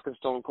with The Rock and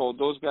Stone Cold.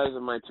 Those guys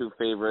are my 2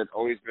 favorite.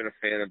 Always been a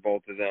fan of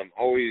both of them.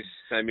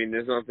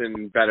 There's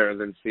nothing better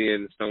than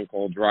seeing Stone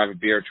Cold drive a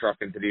beer truck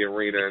into the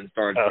arena and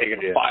start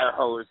taking a fire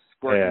hose,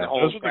 squirting the whole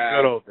crowd. Those were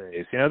the good old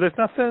days.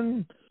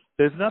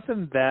 There's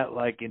nothing that,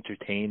 like,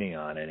 entertaining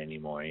on it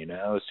anymore.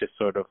 It's just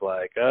sort of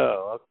like,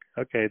 oh,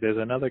 okay, there's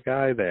another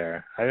guy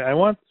there. I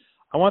want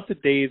the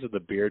days of the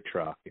beer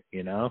truck.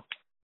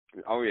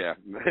 Oh yeah,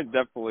 it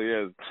definitely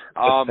is.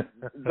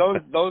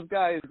 Those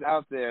guys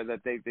out there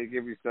that they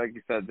give you, like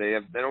you said, they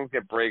don't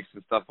get breaks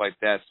and stuff like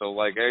that. So,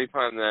 like, every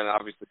time that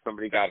obviously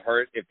somebody got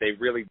hurt, if they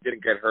really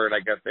didn't get hurt, I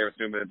guess they're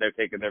assuming that they're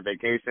taking their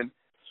vacation.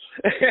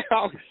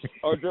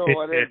 Or doing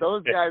whatever.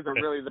 Those guys are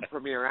really the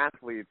premier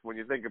athletes when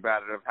you think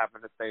about it, of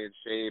having to stay in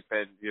shape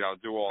and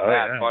do all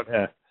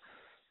that.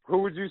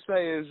 Who would you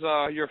say is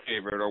your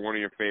favorite or one of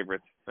your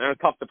favorites? I know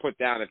it's tough to put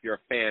down if you're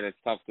a fan. It's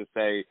tough to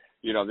say,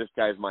 this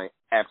guy's my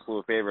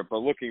absolute favorite. But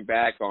looking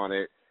back on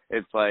it,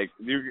 it's like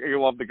you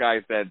love the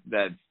guys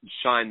that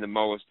shine the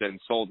most and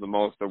sold the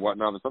most or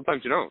whatnot. But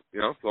sometimes you don't.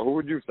 So who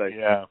would you say?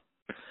 Yeah.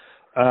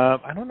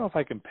 I don't know if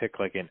I can pick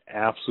like an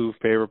absolute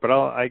favorite, but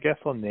I guess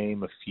I'll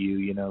name a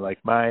few. Like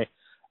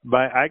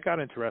I got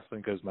into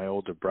wrestling because my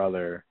older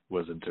brother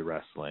was into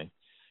wrestling.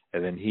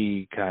 And then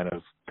he kind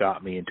of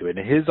got me into it.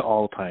 And his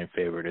all-time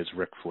favorite is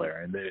Ric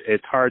Flair. And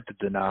it's hard to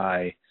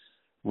deny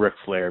Ric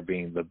Flair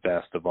being the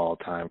best of all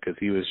time because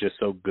he was just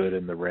so good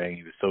in the ring.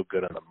 He was so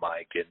good on the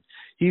mic. And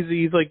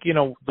he's like,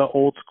 the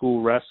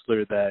old-school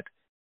wrestler that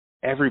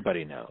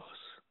everybody knows.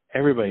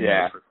 Everybody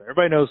knows Ric Flair.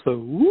 Everybody knows the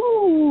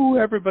woo.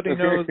 Everybody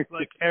knows,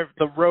 like,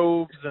 the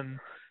robes and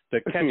the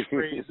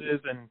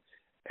catchphrases and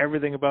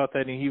everything about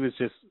that, and he was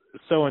just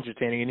so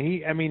entertaining. And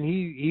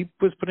he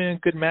was putting in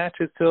good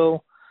matches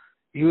till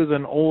he was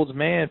an old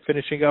man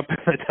finishing up in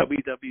the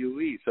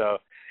WWE. So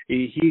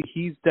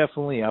he's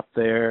definitely up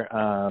there.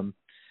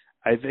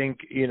 I think,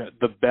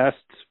 the best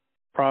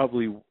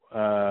probably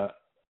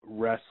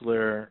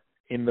wrestler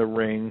in the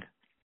ring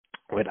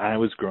when I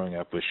was growing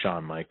up was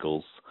Shawn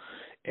Michaels.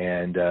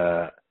 And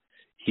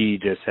he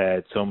just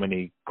had so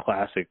many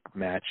classic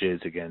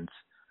matches against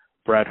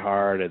Bret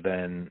Hart, and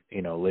then,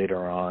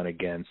 later on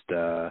against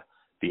The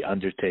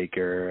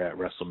Undertaker at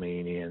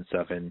WrestleMania and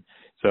stuff. And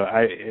so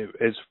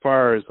as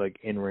far as like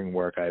in-ring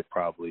work, I'd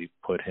probably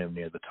put him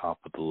near the top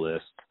of the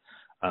list.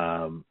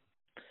 In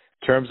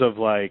terms of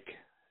like,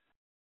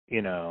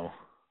 I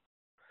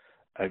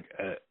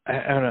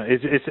don't know.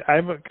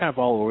 I'm kind of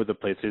all over the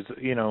place.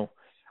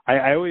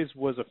 I always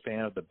was a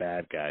fan of the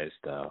bad guys,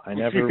 though. I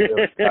never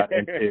really got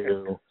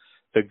into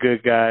the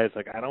good guys.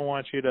 Like, I don't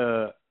want you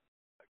to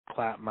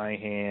clap my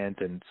hand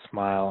and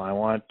smile. I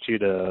want you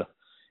to,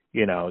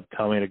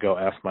 tell me to go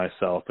F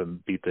myself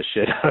and beat the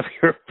shit out of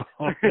your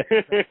opponent.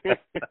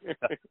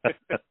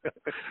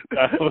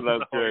 That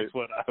was always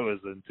what I was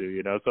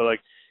into, So,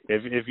 like,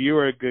 if you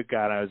were a good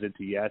guy and I was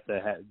into you, had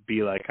to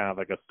be like kind of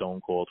like a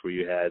Stone Cold where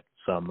you had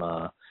some,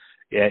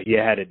 you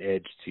had an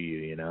edge to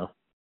you,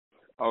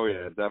 Oh,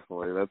 yeah,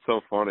 definitely. That's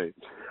so funny.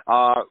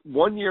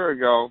 1 year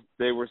ago,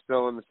 they were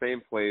still in the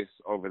same place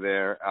over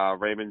there,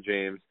 Raymond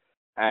James,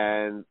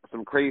 and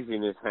some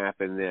craziness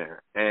happened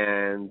there.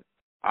 And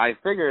I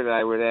figured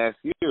I would ask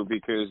you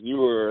because you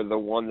were the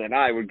one that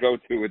I would go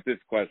to with this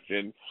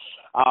question.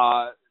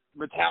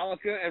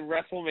 Metallica and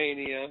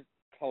WrestleMania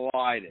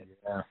collided.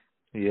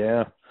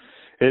 Yeah.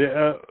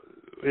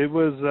 It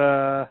was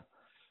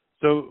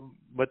so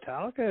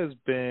Metallica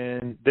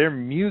their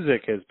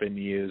music has been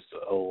used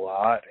a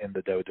lot in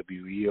the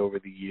WWE over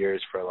the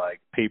years for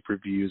like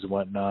pay-per-views and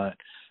whatnot.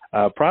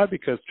 Probably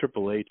because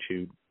Triple H,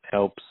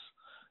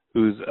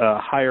 who's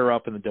higher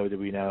up in the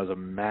WWE now, is a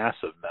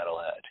massive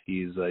metalhead.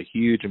 He's a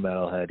huge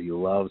metalhead. He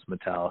loves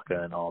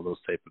Metallica and all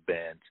those type of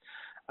bands.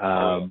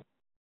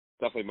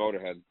 Definitely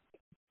Motorhead.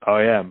 Oh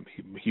yeah,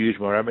 huge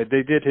Motorhead. I mean,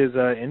 they did his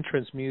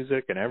entrance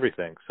music and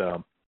everything.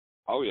 So.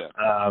 Oh yeah.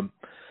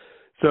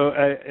 So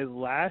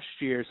last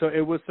year, so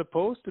it was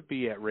supposed to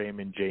be at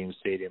Raymond James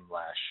Stadium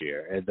last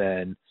year, and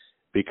then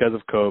because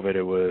of COVID,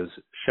 it was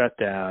shut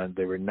down.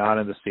 They were not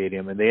in the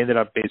stadium, and they ended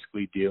up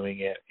basically doing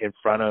it in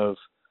front of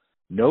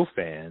no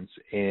fans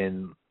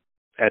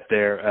at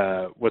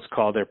their what's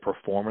called their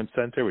performance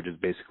center, which is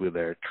basically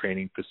their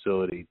training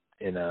facility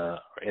in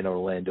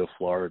Orlando,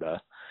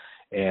 Florida.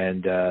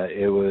 And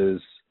it was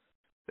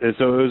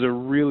a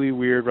really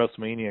weird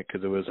WrestleMania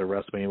because it was a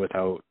WrestleMania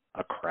without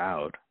a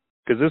crowd.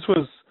 Because this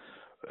was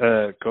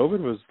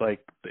COVID was like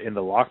in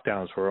the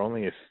lockdowns were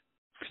only a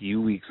few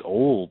weeks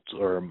old,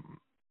 or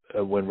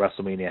when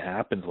WrestleMania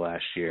happened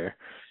last year.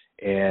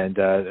 And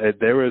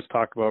there was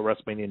talk about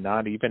WrestleMania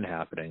not even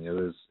happening. It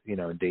was,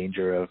 in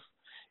danger of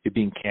it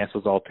being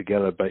canceled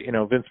altogether. But,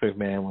 Vince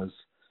McMahon was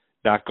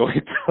not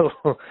going to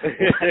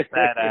let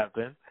that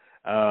happen.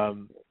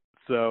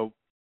 So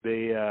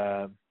they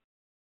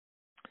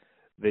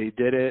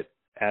did it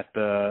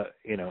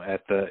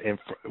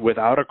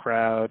without a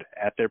crowd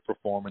at their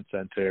performance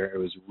center. It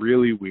was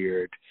really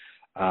weird.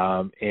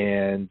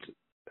 And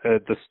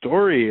the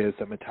story is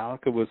that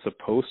Metallica was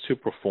supposed to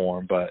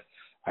perform, but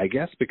I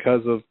guess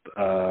because of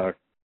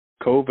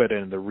COVID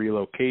and the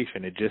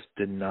relocation, it just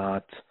did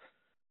not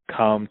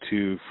come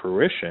to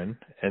fruition.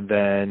 And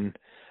then,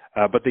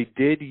 but they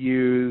did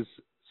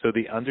so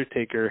The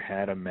Undertaker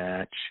had a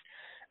match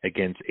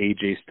against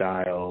AJ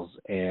Styles,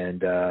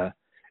 and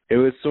it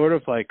was sort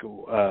of like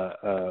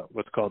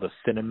what's called a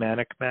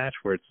cinematic match,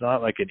 where it's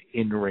not like an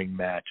in-ring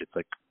match. It's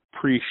like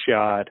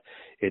pre-shot.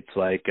 It's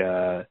like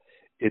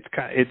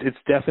it's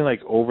definitely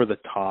like over the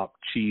top,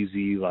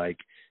 cheesy, like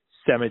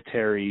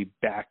cemetery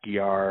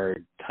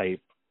backyard type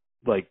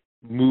like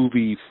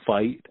movie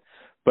fight.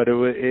 But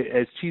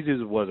as cheesy as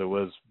it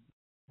was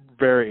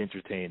very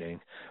entertaining.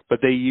 But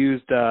they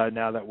used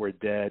Now That We're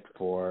Dead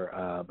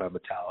by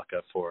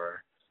Metallica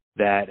for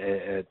that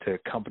to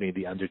accompany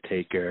The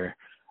Undertaker.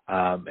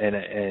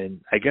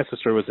 And I guess the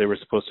story was they were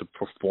supposed to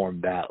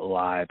perform that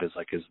live as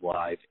like his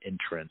live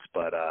entrance,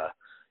 but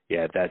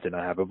yeah, that did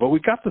not happen. But we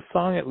got the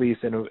song at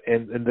least, and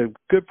the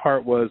good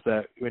part was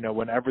that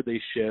whenever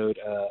they showed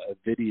a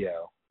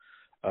video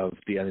of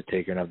The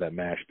Undertaker and of that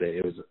match,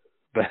 it was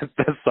that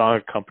song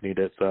accompanied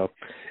it. So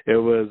it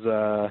was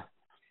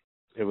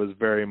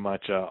very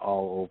much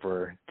all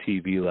over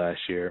TV last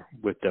year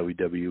with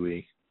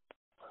WWE.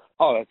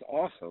 Oh, that's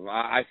awesome!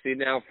 I see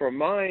now from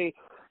my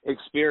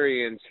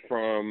experience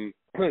from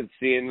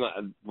seeing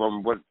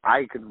from what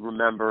I could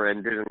remember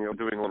and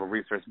doing a little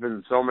research. There's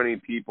been so many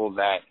people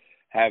that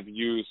have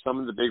used some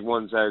of the big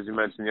ones, as you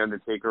mentioned, The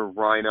Undertaker,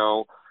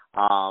 Rhino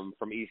from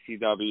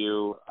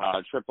ECW,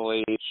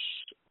 Triple H,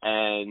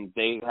 and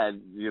they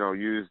had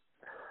used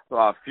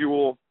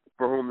Fuel,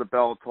 For Whom the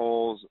Bell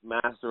Tolls,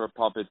 Master of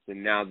Puppets,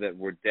 and Now That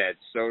We're Dead.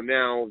 So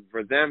now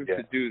for them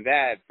to do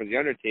that for The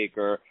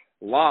Undertaker,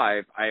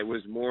 live, it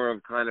was more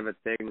of kind of a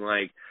thing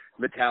like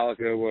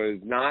Metallica was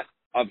not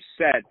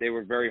upset. They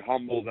were very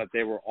humble that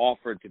they were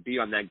offered to be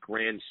on that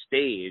grand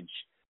stage,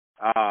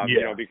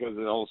 because of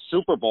the whole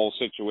Super Bowl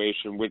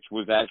situation, which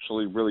was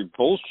actually really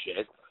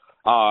bullshit.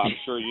 I'm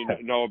sure you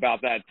know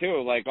about that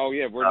too. Like,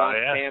 we're not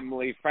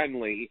family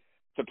friendly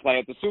to play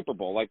at the Super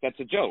Bowl. Like, that's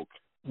a joke.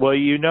 Well,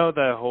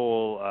 the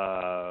whole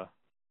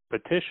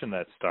petition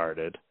that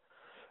started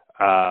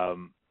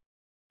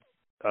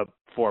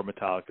for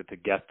Metallica to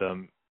get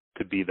them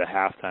to be the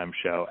halftime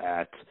show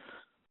at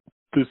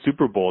the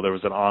Super Bowl. There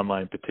was an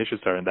online petition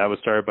started, and that was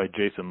started by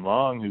Jason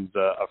Long, who's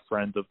a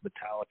friend of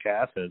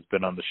Metallicast and has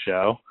been on the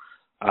show.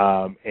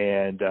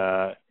 And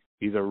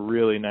he's a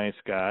really nice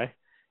guy.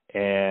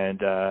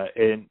 And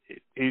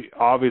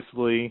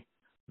obviously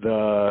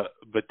the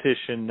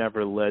petition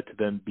never led to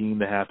them being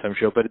the halftime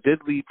show, but it did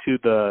lead to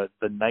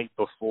the night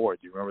before.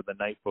 Do you remember the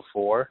night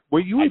before? Were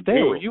you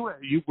there? Were you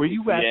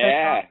at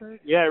that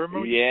concert? Yeah, I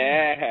remember.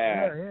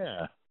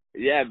 Yeah.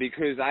 Yeah,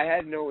 because I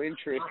had no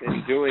interest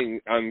in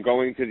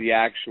going to the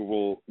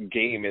actual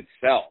game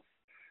itself.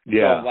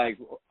 Yeah. So, like,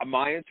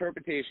 my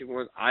interpretation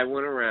was I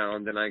went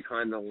around and I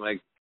kind of,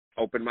 like,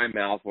 opened my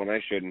mouth when I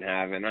shouldn't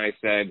have, and I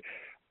said,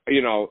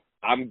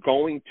 I'm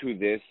going to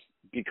this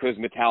because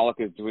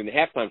Metallica is doing the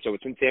halftime show.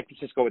 It's in San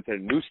Francisco. It's a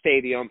new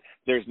stadium.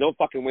 There's no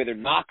fucking way they're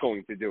not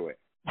going to do it.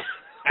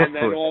 And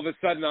then all of a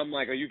sudden I'm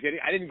like, are you kidding?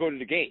 I didn't go to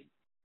the game.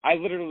 I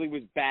literally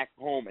was back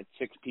home at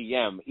 6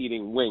 p.m.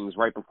 eating wings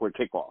right before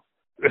kickoff.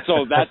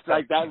 So that's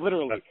like that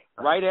literally.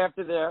 Right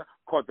after there,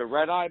 caught the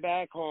red eye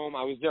back home.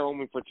 I was there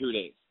only for 2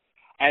 days.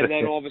 And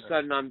then all of a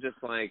sudden I'm just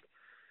like,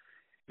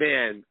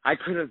 man, I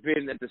could have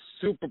been at the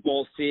Super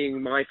Bowl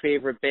seeing my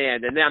favorite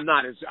band, and I'm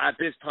not. At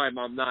this time,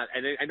 I'm not.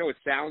 And I know it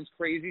sounds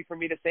crazy for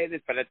me to say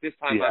this, but at this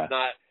time, I'm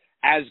not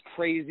as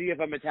crazy of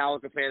a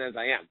Metallica fan as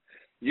I am.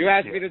 You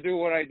asked me to do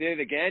what I did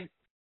again,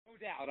 no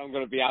doubt I'm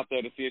going to be out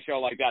there to see a show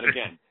like that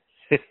again.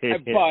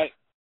 But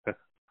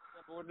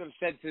I wouldn't have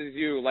said to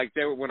you, like,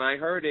 when I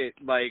heard it,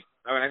 like,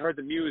 when I heard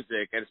the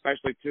music, and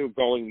especially, too,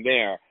 going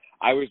there,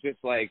 I was just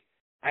like,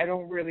 I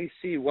don't really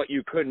see what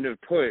you couldn't have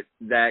put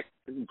that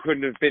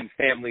couldn't have been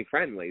family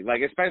friendly.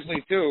 Like,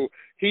 especially too,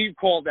 he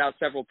called out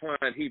several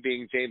times, he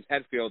being James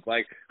Hetfield,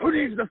 like, who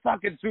needs the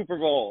fucking Super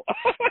Bowl?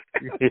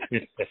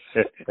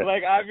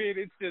 Like, I mean,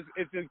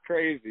 it's just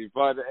crazy.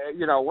 But,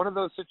 one of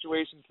those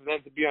situations for them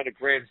to be on a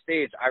grand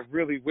stage, I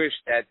really wish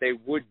that they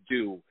would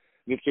do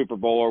the Super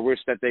Bowl, or wish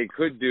that they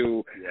could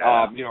do,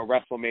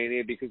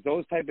 WrestleMania, because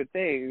those type of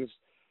things,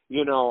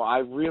 I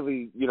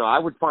really, I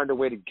would find a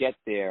way to get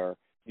there,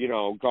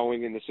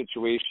 going in the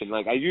situation.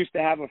 Like, I used to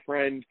have a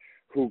friend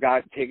who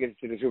got tickets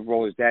to the Super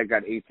Bowl. His dad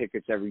got 8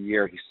 tickets every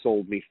year. He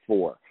sold me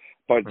 4.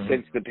 But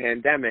since the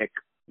pandemic,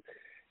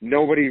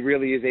 nobody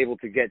really is able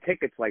to get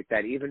tickets like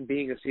that. Even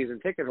being a season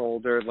ticket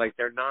holder, like,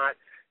 they're not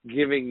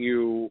giving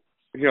you,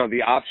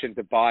 the option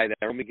to buy.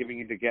 They're only giving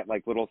you to get,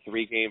 like, little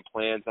 3-game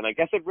plans. And I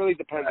guess it really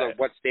depends on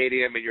what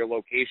stadium and your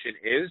location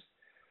is.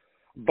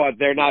 But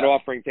they're not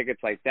offering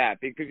tickets like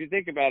that, because you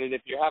think about it,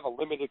 if you have a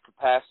limited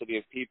capacity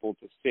of people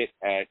to sit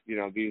at,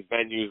 these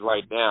venues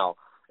right now,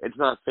 it's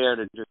not fair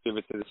to just give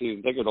it to the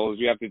season ticket holders.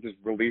 You have to just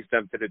release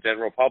them to the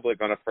general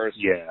public on a first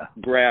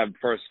grab,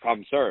 first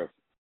come serve.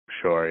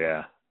 Sure,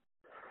 yeah.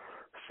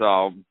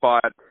 So,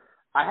 but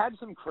I had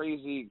some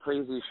crazy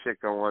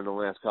shit go on the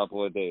last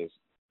couple of days.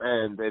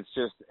 And it's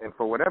just, and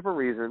for whatever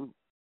reason,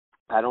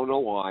 I don't know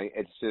why,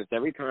 it's just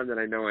every time that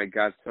I know I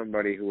got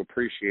somebody who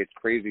appreciates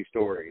crazy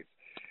stories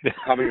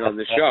coming on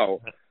the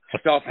show,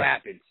 stuff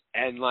happens,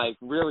 and like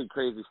really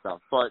crazy stuff.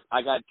 But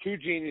I got 2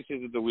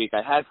 geniuses of the week.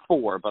 I had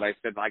 4, but I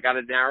said I got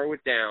to narrow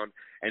it down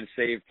and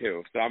save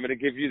 2. So I'm going to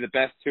give you the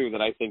best 2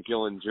 that I think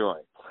you'll enjoy.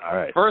 All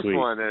right. First sweet.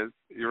 one is,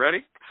 you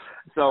ready?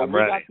 So I'm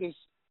ready.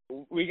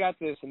 We got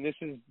this, and this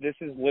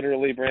is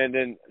literally,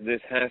 Brandon,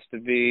 this has to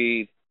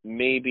be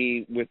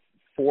maybe with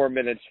 4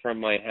 minutes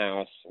from my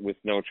house with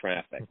no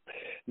traffic.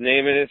 The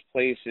name of this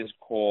place is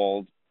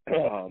called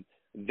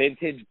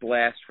Vintage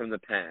Blast from the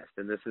Past,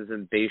 and this is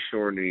in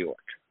Bayshore, New York,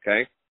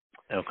 okay?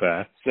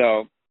 Okay.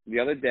 So the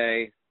other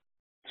day,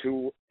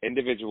 2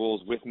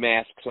 individuals with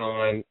masks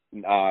on,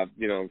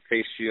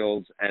 face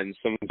shields and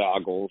some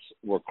goggles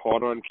were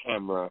caught on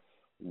camera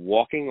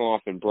walking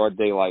off in broad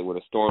daylight with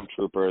a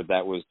stormtrooper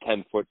that was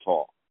 10 foot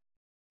tall.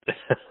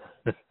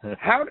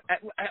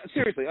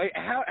 Seriously, like,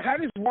 how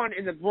does one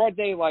in the broad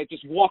daylight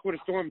just walk with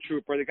a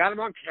stormtrooper? They got him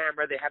on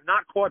camera. They have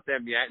not caught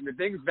them yet, and the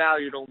thing's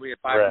valued only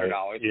at $500.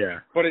 Right. Yeah,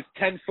 but it's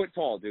 10 foot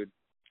tall, dude.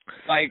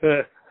 Like,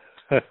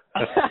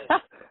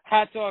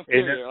 hats off to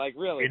you. Like,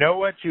 really. You know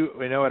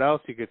what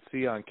else you could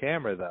see on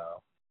camera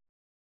though?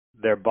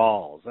 Their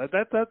balls.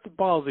 That's a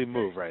ballsy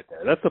move right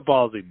there. That's a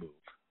ballsy move.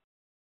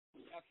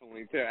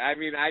 Definitely too. I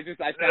mean, I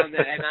found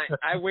that, and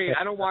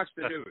I don't watch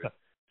the news.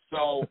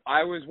 So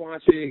I was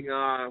watching,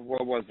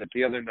 what was it,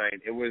 the other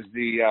night? It was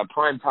the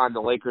prime time the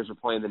Lakers were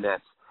playing the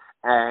Nets.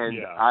 And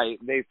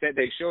they said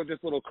they showed this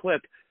little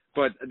clip,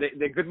 but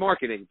they good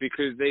marketing,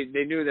 because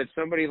they knew that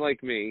somebody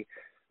like me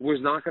was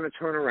not going to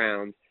turn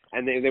around,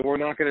 and they were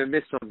not going to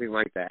miss something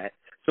like that.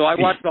 So I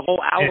watched the whole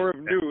hour of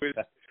news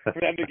for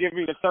them to give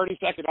me the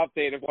 30-second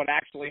update of what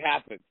actually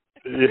happened.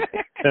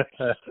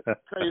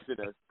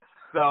 Craziness.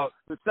 So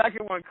the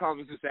second one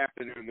comes this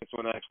afternoon. This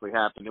one actually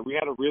happened. And we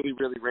had a really,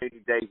 really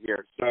rainy day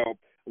here. So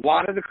a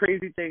lot of the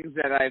crazy things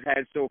that I've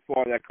had so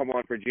far that come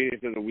on for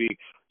Genius of the Week,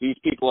 these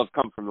people have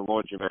come from the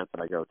laundromat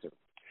that I go to.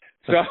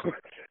 So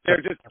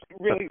they're just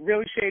really,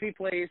 really shady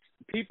place.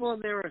 People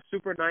in there are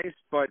super nice,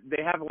 but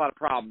they have a lot of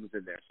problems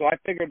in there. So I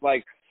figured,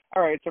 like,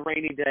 all right, it's a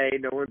rainy day.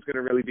 No one's going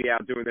to really be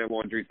out doing their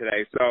laundry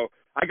today. So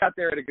I got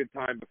there at a good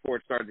time before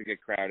it started to get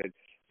crowded.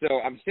 So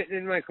I'm sitting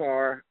in my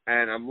car,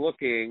 and I'm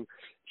looking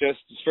just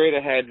straight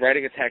ahead,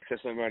 writing a text to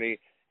somebody,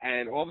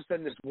 and all of a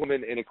sudden this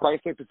woman in a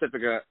Chrysler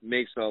Pacifica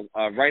makes a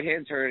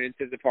right-hand turn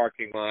into the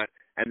parking lot,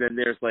 and then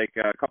there's like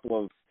a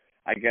couple of,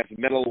 I guess,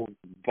 metal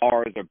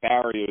bars or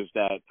barriers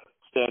that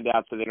stand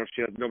out so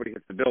nobody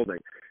hits the building.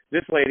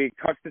 This lady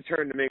cuts the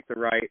turn to make the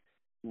right,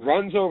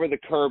 runs over the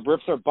curb,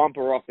 rips her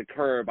bumper off the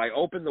curb. I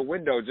opened the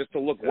window just to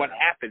look what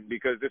happened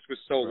because this was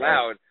so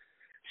loud.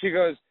 She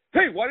goes,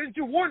 "Hey, why didn't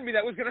you warn me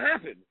that was going to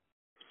happen?"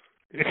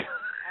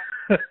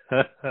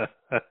 I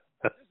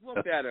just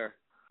looked at her.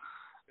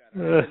 I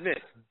said, "Miss,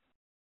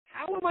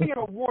 how am I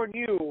going to warn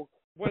you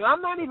when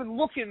I'm not even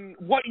looking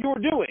what you're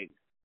doing?"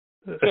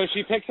 So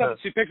she picks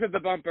up the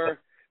bumper,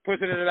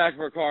 puts it in the back of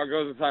her car,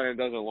 goes inside and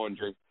does her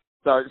laundry.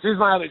 So she's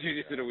my other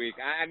Genius of the Week.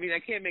 I mean, I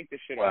can't make this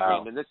shit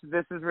up, and this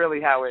is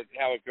really how it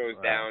goes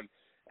down.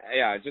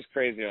 Yeah, just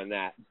crazy on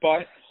that.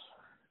 But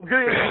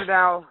good into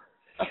now.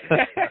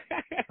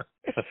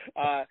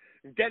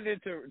 Getting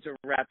into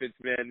rapids,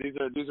 man.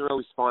 These are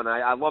always fun.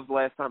 I loved the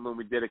last time when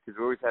we did it because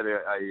we always had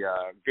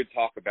a good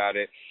talk about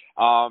it.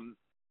 Hall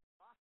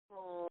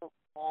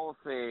of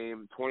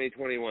Fame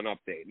 2021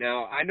 update.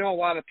 Now, I know a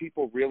lot of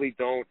people really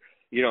don't,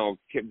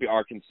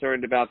 are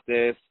concerned about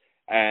this.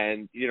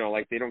 And,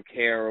 like they don't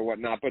care or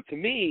whatnot. But to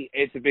me,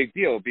 it's a big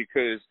deal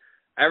because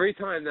every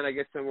time that I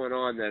get someone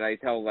on that I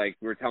tell, like,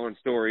 we're telling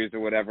stories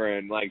or whatever,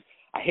 and, like,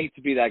 I hate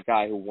to be that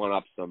guy who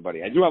one-ups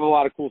somebody. I do have a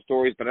lot of cool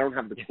stories, but I don't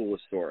have the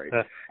coolest story.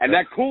 And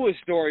that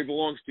coolest story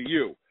belongs to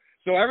you.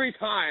 So every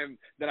time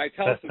that I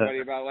tell somebody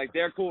about, like,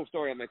 their cool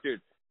story, I'm like,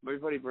 dude, my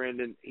buddy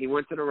Brandon, he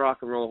went to the Rock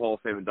and Roll Hall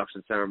of Fame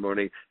induction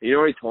ceremony. And you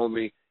know what he told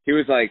me? He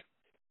was like,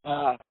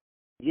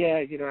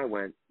 yeah, I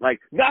went. Like,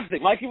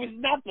 nothing. Like, it was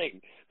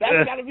nothing.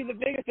 That's got to be the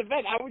biggest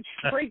event. I would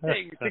trade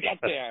things to get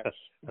there.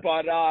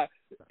 But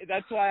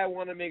that's why I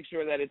want to make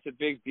sure that it's a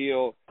big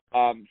deal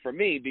for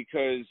me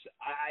because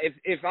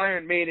if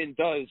Iron Maiden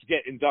does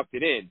get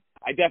inducted in,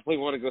 I definitely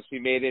want to go see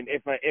Maiden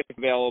if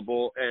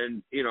available.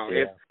 And,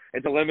 if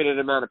it's a limited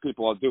amount of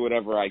people, I'll do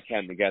whatever I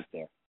can to get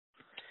there.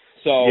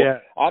 So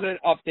on an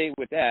update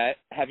with that,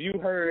 have you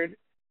heard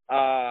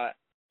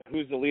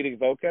who's the leading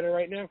vote getter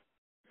right now?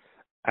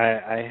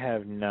 I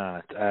have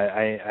not.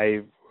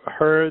 I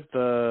heard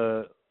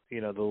the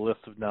list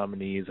of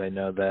nominees. I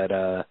know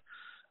that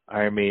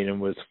Iron Maiden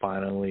was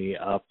finally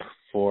up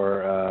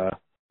for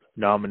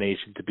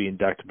nomination to be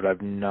inducted, but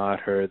I've not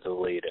heard the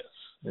latest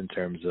in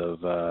terms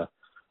of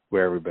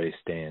where everybody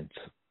stands.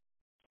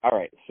 All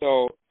right,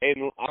 so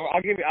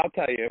I'll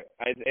tell you,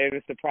 and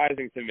it's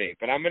surprising to me,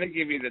 but I'm going to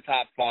give you the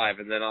top 5,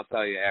 and then I'll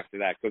tell you after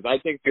that because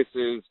I think this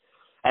is,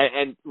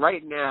 and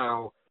right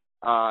now.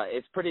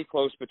 It's pretty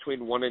close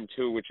between 1 and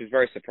 2, which is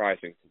very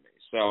surprising to me.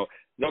 So,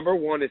 number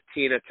 1 is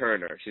Tina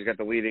Turner. She's got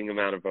the leading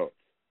amount of votes.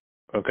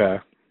 Okay.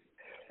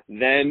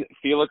 Then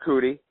Fela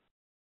Kuti,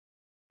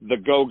 the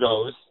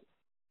Go-Go's,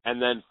 and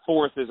then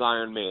 4th is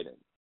Iron Maiden.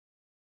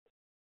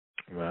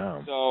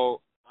 Wow.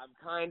 So,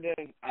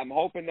 I'm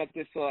hoping that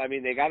this will,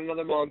 they got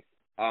another month.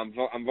 I'm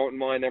voting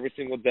mine every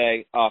single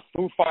day.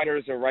 Foo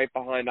Fighters are right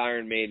behind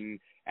Iron Maiden,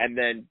 and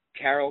then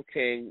Carole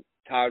King,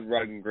 Todd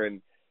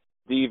Rundgren,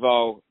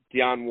 Devo,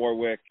 Dionne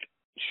Warwick,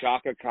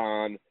 Shaka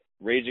Khan,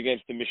 Rage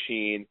Against the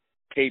Machine,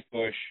 Kate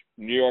Bush,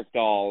 New York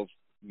Dolls,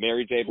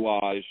 Mary J.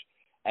 Blige,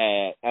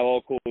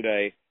 LL Cool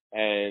J,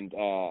 and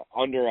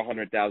under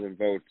 100,000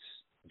 votes,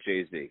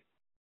 Jay-Z.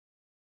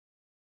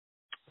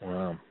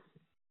 Wow.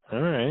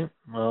 All right.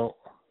 Well,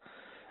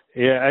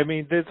 yeah,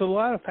 there's a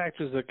lot of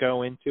factors that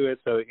go into it.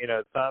 So,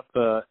 it's not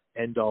the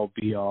end-all,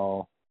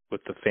 be-all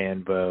with the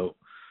fan vote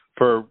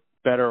for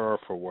better or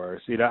for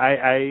worse.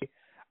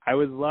 I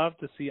would love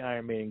to see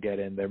Iron Maiden get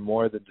in. They're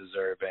more than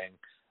deserving.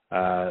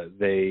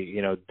 They,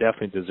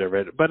 definitely deserve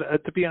it. But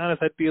to be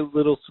honest, I'd be a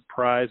little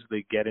surprised if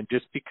they get in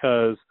just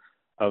because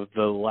of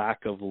the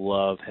lack of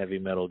love heavy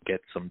metal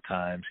gets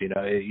sometimes.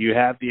 You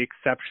have the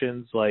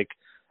exceptions like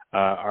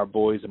our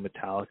boys in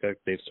Metallica.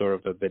 They've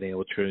sort of been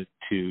able to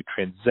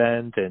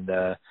transcend, and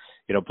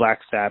Black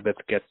Sabbath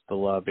gets the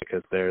love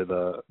because they're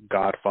the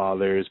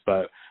godfathers.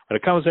 But when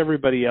it comes to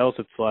everybody else,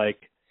 it's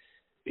like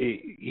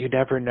you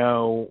never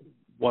know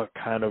what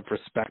kind of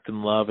respect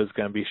and love is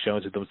going to be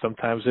shown to them.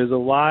 Sometimes there's a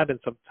lot, and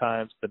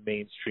sometimes the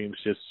mainstream's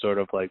just sort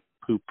of like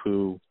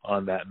poo-poo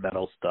on that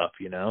metal stuff,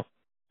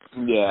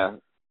 Yeah,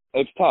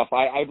 it's tough.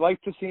 I'd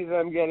like to see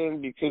them get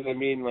in because,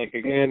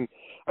 again,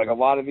 a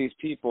lot of these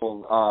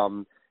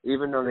people,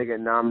 even though they get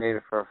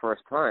nominated for a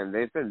first time,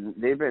 they've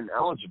been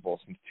eligible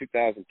since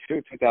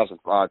 2002,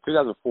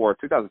 2004,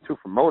 2002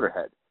 for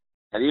Motorhead.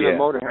 And even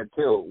Motorhead,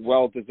 too,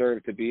 well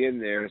deserved to be in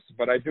there.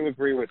 But I do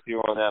agree with you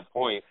on that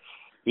point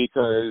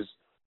because,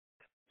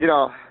 you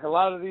know, a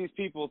lot of these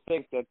people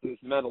think that this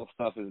metal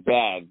stuff is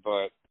bad,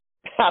 but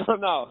I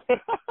don't know.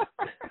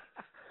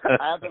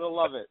 I happen to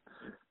love it.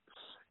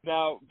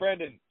 Now,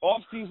 Brendan,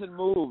 off-season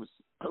moves,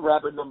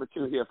 rapid number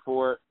 2 here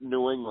for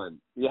New England.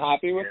 You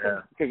happy with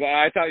them? Because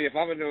I tell you, if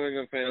I'm a New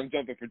England fan, I'm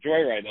jumping for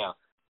joy right now.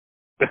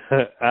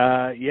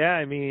 Yeah,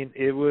 I mean,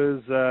 it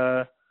was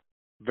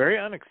very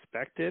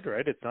unexpected,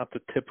 right? It's not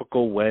the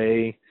typical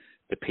way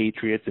the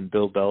Patriots and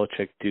Bill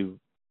Belichick do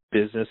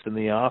business in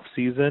the off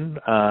season.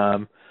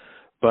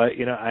 But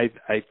you know,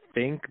 I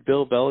think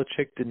Bill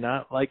Belichick did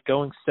not like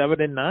going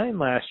 7-9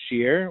 last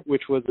year,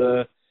 which was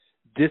a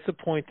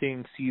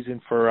disappointing season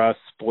for us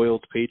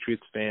spoiled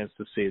Patriots fans,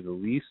 to say the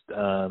least.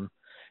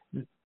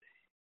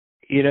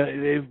 You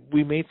know,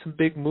 we made some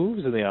big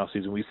moves in the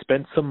offseason. We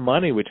spent some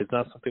money, which is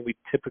not something we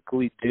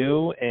typically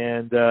do,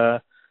 and I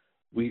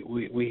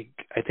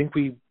think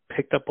we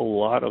picked up a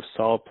lot of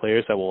solid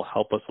players that will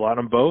help us a lot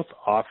on both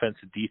offense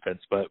and defense,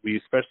 but we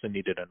especially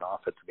needed an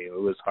offense. I mean, it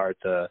was hard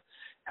to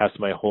have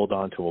somebody hold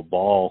on to a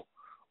ball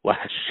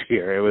last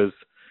year. It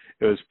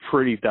was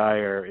pretty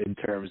dire in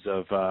terms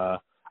of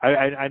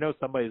I know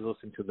somebody's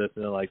listening to this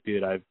and they're like,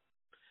 dude,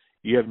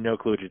 you have no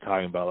clue what you're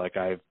talking about. Like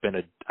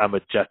I'm a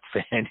Jets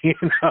fan, you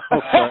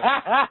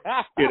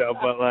know,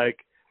 but like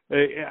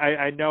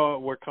I know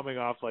we're coming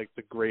off like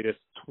the greatest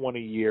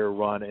 20-year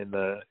run in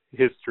the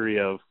history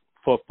of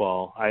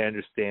football. I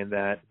understand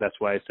that. That's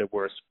why I said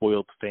we're a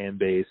spoiled fan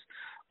base.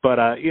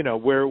 But you know,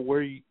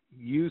 we're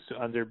used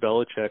under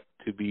Belichick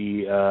to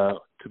be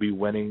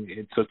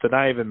winning. So to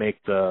not even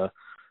make the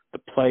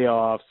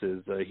playoffs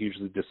is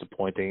hugely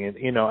disappointing. And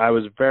you know, I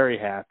was very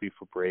happy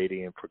for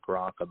Brady and for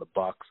Gronk on the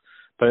Bucs.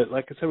 But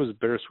like I said, it was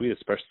bittersweet,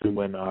 especially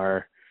when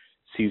our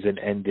season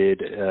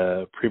ended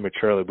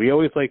prematurely. We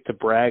always like to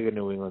brag in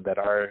New England that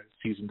our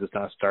season does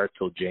not start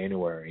till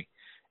January,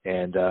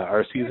 and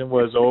our season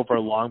was over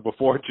long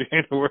before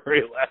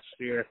January last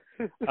year.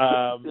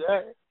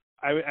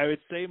 I would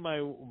say my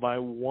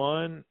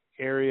one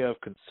area of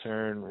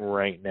concern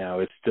right now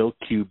is still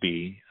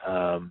QB.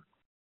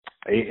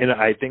 And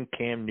I think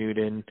Cam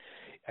Newton,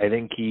 I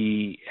think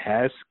he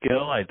has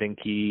skill. I think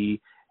he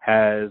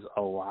has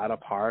a lot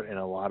of heart and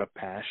a lot of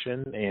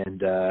passion,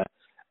 and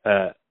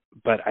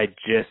but I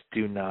just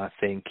do not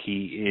think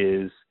he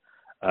is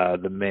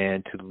the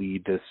man to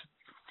lead this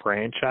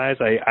franchise.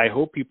 I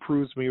hope he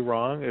proves me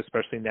wrong,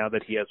 especially now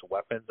that he has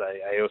weapons.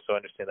 I also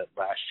understand that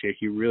last year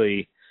he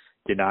really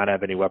did not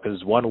have any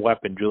weapons. One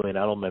weapon, Julian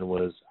Edelman,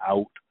 was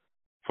out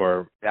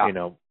for you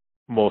know,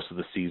 most of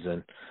the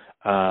season.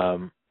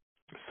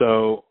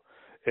 So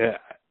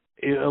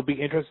it'll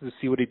be interesting to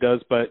see what he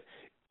does, but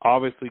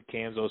obviously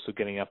Cam's also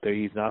getting up there.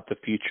 He's not the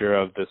future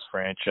of this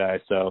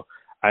franchise, so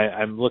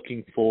I'm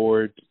looking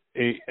forward.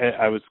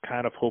 I was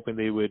kind of hoping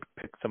they would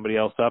pick somebody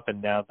else up,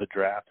 and now the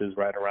draft is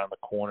right around the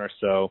corner.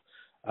 So,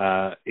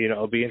 you know,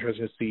 it'll be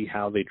interesting to see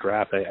how they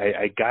draft.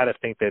 I gotta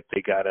think that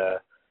they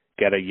gotta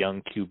get a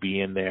young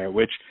QB in there.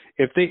 Which,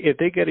 if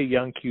they get a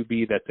young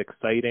QB that's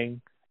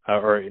exciting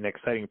or an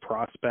exciting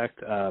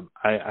prospect,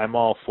 I'm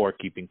all for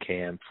keeping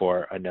Cam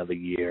for another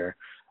year.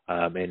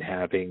 And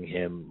having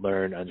him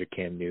learn under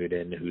Cam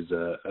Newton, who's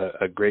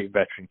a great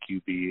veteran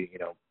QB, you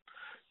know,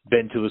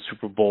 been to the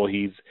Super Bowl.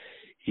 He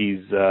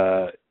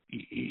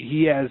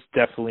has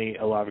definitely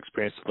a lot of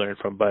experience to learn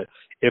from. But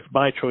if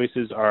my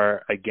choices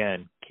are,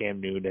 again, Cam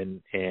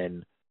Newton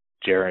and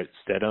Jarrett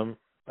Stidham,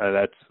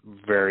 that's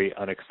very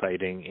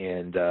unexciting.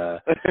 And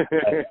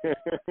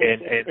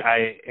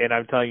and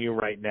I'm telling you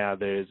right now,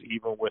 there's,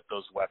 even with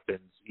those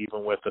weapons,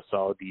 even with a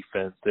solid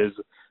defense,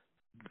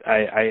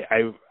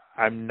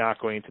 I'm not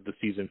going into the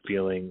season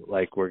feeling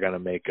like we're going to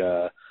make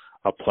a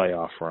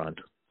playoff run.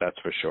 That's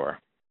for sure.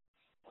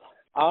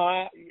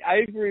 I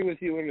agree with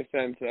you in the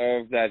sense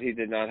of that he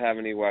did not have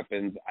any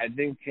weapons. I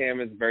think Cam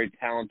is a very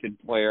talented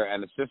player,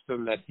 and the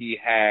system that he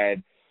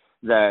had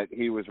that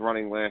he was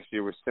running last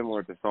year was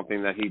similar to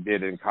something that he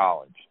did in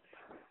college.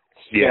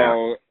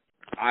 So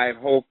I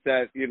hope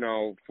that, you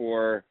know,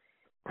 for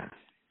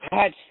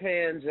Pats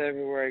fans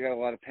everywhere, I got a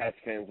lot of Pats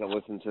fans that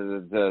listen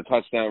to the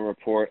Touchdown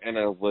Report, and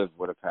I live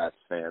with a Pats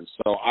fan.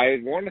 So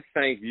I want to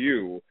thank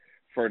you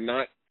for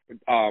not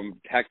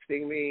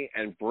texting me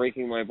and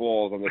breaking my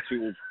balls on the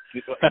two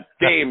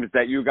games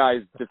that you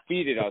guys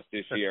defeated us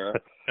this year.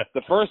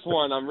 The first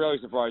one, I'm really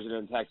surprised you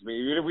didn't text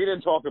me. We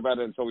didn't talk about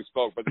it until we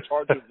spoke, but the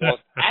Chargers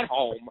lost at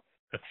home,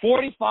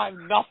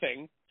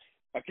 45-0.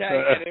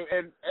 Okay,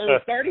 and it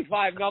was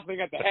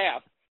 35-0 at the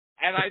half.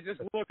 And I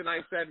just looked and I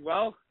said,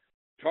 well,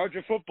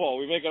 Charger football,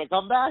 we making a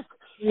comeback?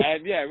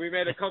 And, yeah, we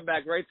made a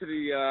comeback right to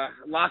the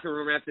locker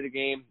room after the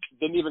game.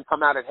 Didn't even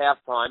come out at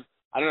halftime.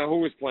 I don't know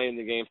who was playing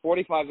the game.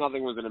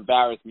 45-0 was an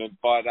embarrassment,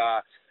 but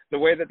the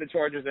way that the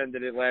Chargers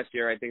ended it last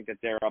year, I think that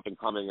they're up and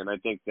coming, and I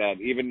think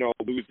that even though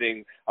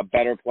losing a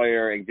better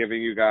player and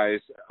giving you guys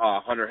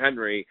Hunter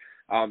Henry,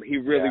 He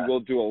really will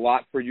do a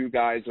lot for you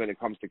guys when it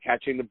comes to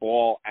catching the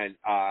ball, and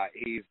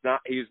he's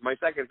my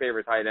second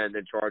favorite tight end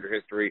in Charger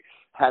history.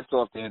 Hats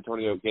off to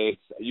Antonio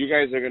Gates. You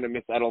guys are going to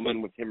miss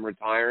Edelman with him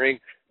retiring,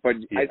 but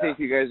I think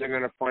you guys are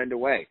going to find a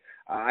way.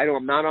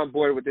 I'm not on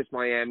board with this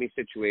Miami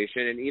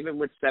situation, and even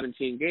with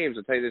 17 games,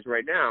 I'll tell you this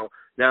right now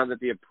that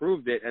they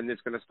approved it and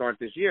it's going to start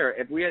this year,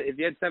 if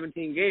you had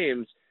 17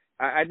 games,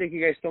 I think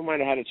you guys still might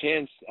have had a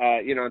chance,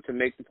 to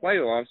make the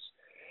playoffs.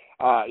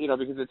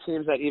 Because the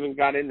teams that even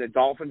got in, the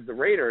Dolphins, the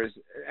Raiders,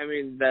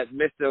 that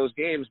missed those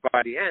games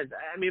by the end.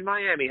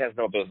 Miami has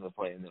no business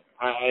playing them.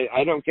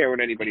 I don't care what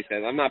anybody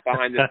says. I'm not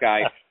behind this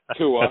guy,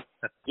 Tua.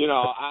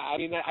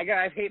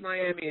 I hate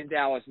Miami and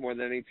Dallas more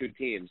than any two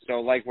teams.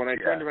 So, when I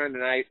turned around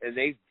tonight and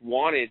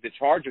the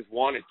Chargers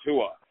wanted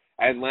Tua.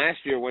 And last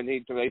year when they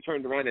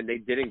turned around and they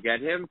didn't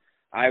get him,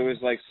 I was,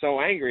 so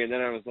angry. And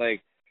then I was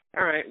like,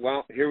 all right,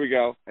 well, here we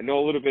go. I know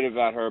a little bit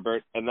about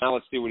Herbert, and now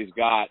let's see what he's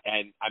got.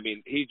 And,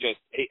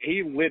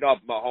 he lit up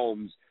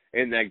Mahomes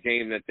in that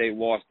game that they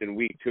lost in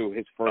week 2,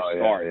 his first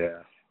start.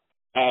 Yeah.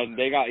 And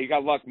he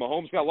got lucky.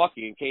 Mahomes got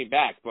lucky and came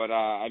back. But,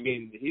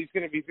 he's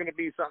going to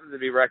be something to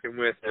be reckoned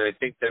with. And I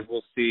think that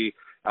we'll see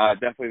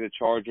definitely the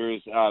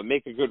Chargers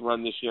make a good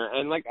run this year.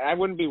 And, I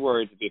wouldn't be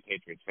worried to be a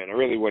Patriots fan. I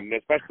really wouldn't,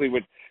 especially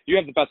when you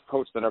have the best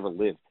coach that ever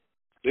lived.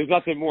 There's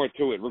nothing more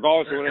to it,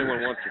 regardless of what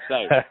anyone wants to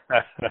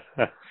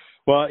say.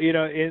 Well,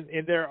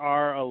 and there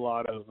are a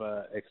lot of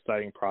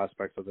exciting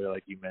prospects over there,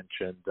 like you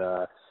mentioned.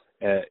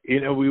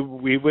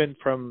 We went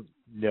from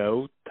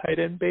no tight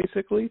end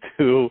basically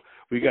to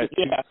we got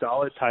 2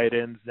 solid tight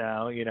ends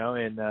now,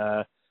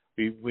 and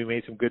we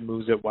made some good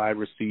moves at wide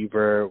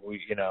receiver. We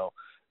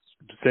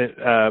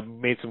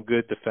made some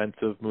good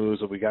defensive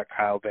moves. We got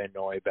Kyle Van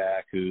Noy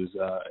back, who's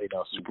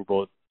Super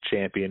Bowl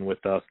champion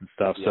with us and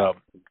stuff. Yeah. So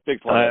big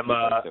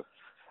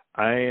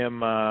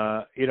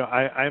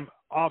I'm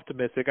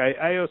optimistic.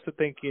 I also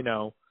think,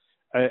 I'm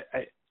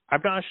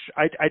not sure.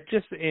 I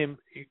just am.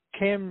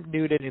 Cam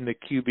Newton in the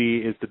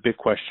QB is the big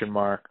question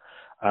mark.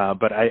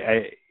 But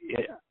I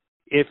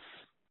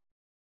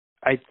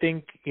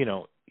think,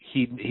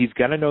 he's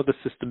going to know the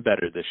system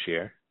better this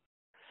year.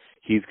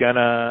 He's going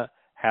to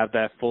have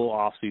that full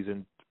off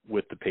season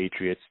with the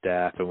Patriots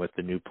staff and with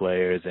the new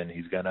players, and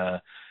he's going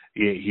to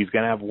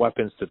have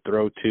weapons to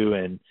throw to.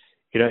 And,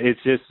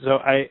 it's just, so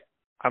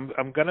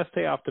I'm going to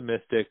stay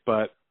optimistic,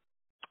 but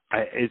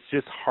it's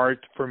just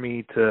hard for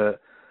me to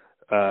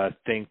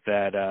think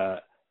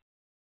that,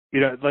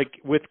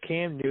 with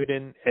Cam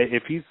Newton,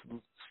 if he's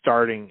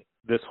starting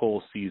this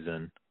whole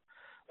season,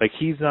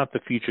 he's not the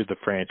future of the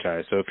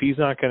franchise. So if he's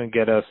not going to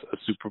get us a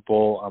Super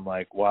Bowl, I'm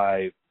like,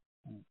 why?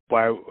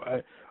 I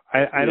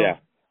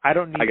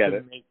don't need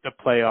to make the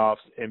playoffs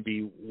and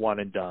be one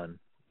and done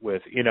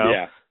with,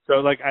 Yeah.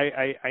 So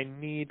I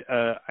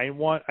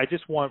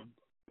just want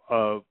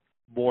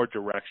more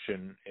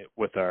direction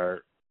with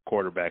our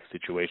quarterback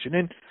situation,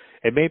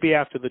 and maybe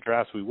after the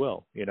draft we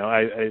will.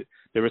 There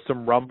were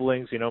some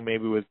rumblings,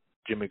 maybe with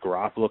Jimmy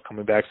Garoppolo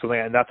coming back, so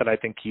not that I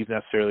think he's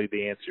necessarily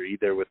the answer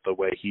either with the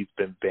way he's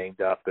been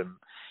banged up and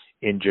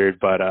injured,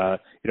 but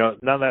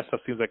none of that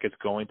stuff seems like it's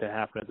going to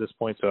happen at this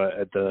point.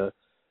 So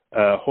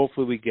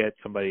hopefully we get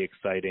somebody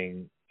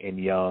exciting and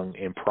young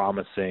and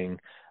promising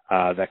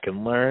that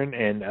can learn,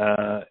 and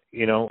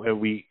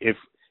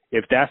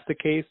if that's the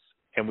case,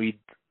 and we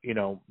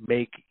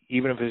make,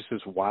 even if it's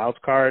just wild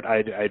card,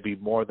 I'd be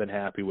more than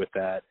happy with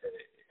that,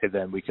 and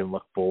then we can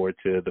look forward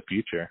to the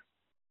future.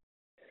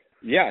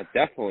 Yeah,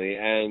 definitely.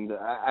 And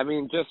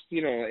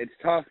it's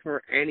tough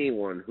for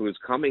anyone who is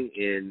coming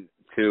in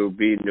to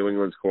be New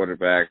England's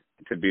quarterback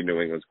to be New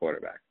England's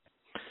quarterback.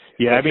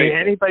 Yeah,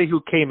 anybody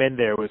who came in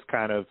there was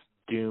kind of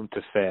doomed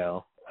to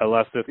fail,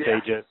 unless if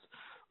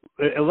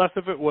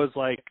it was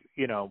like,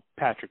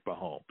 Patrick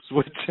Mahomes,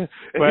 which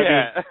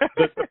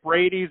the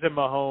Brady's and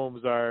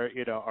Mahomes are,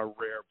 a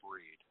rare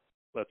breed.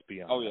 Let's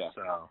be honest. Oh yeah,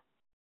 so.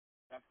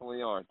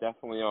 Definitely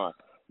are.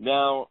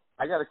 Now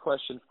I got a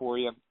question for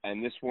you,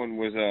 and this one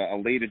was a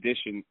late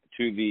addition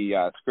to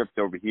the script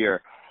over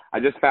here. I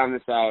just found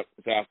this out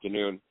this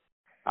afternoon,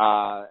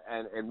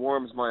 and it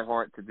warms my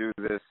heart to do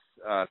this,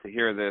 to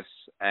hear this,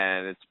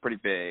 and it's pretty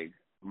big.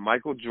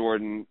 Michael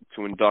Jordan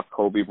to induct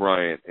Kobe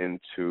Bryant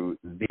into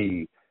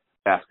the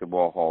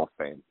Basketball Hall of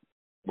Fame.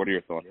 What are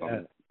your thoughts on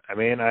that?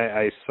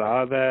 I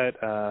saw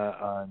that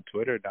on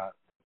Twitter not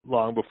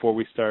long before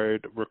we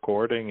started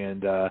recording,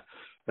 and I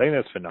think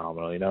that's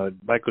phenomenal.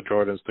 Michael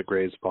Jordan's the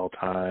greatest of all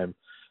time.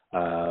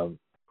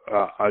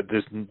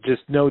 There's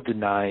just no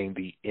denying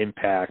the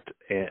impact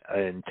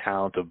and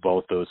talent of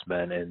both those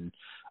men, and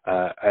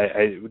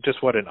I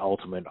just what an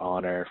ultimate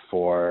honor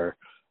for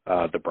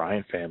the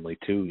Bryant family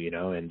too,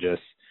 and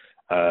just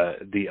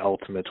the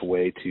ultimate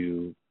way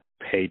to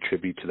pay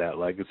tribute to that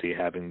legacy,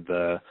 having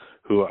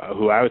who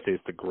I would say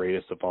is the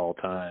greatest of all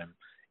time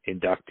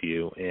induct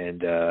you,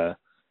 and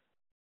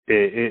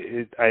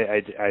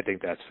I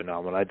think that's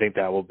phenomenal. I think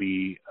that will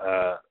be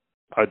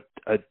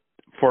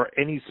for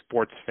any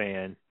sports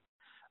fan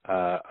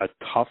a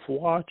tough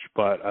watch,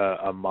 but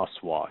a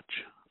must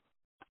watch.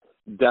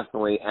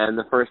 Definitely. And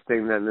the first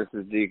thing that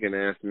Mrs. Deacon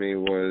asked me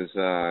was,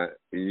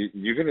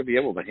 you going to be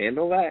able to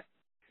handle that?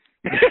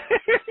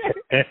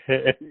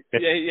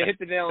 Yeah, you hit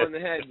the nail on the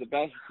head. The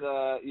best,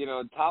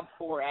 top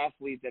 4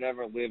 athlete that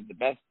ever lived, the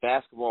best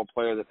basketball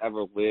player that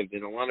ever lived.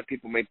 And a lot of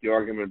people make the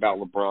argument about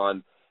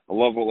LeBron. I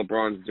love what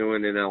LeBron's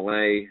doing in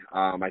L.A.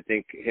 I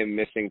think him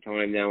missing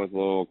time now is a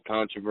little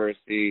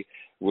controversy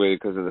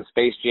because of the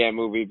Space Jam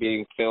movie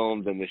being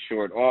filmed and the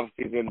short off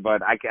season.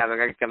 But I'm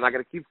not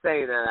going to keep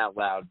saying that out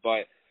loud.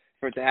 But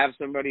to have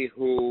somebody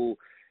who,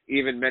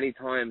 even many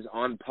times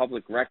on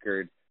public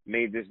record,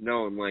 made this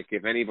known, like,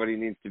 if anybody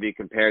needs to be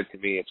compared to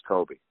me, it's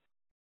Kobe.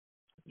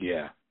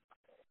 Yeah.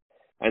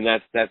 And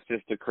that's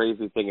just the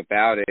crazy thing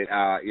about it,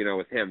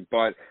 with him.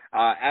 But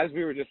as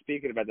we were just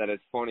speaking about that,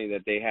 it's funny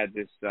that they had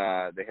this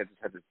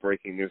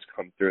breaking news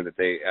come through that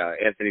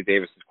Anthony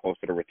Davis is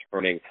closer to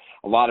returning.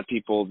 A lot of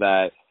people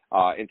that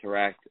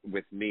interact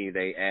with me,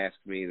 they ask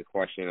me the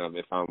question of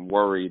if I'm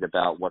worried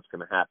about what's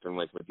going to happen,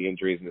 like with the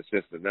injuries in the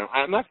system. Now,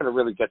 I'm not going to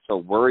really get so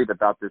worried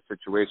about this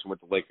situation with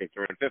the Lakers.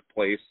 They're in 5th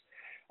place,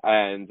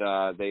 and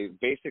they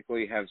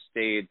basically have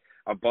stayed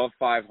above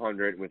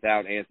 500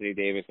 without Anthony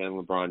Davis and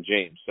LeBron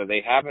James. So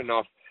they have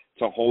enough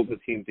to hold the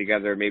team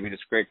together, maybe to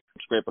scrape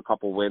a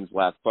couple wins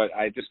left. But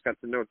I just got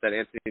to note that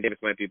Anthony Davis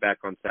might be back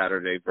on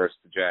Saturday versus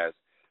the Jazz.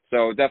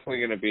 So definitely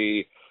going to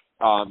be,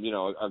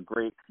 a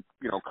great,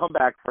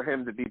 comeback for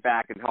him to be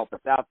back and help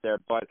us out there.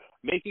 But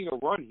making a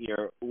run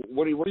here,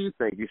 what do you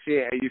think? You see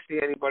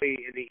anybody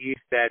in the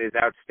East that is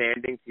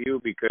outstanding to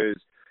you?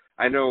 Because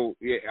I know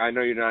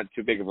you're not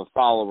too big of a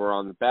follower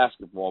on the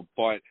basketball,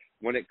 but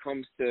when it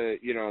comes to,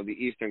 the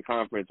Eastern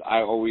Conference, I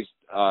always,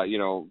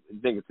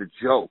 think it's a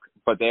joke,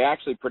 but they're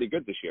actually pretty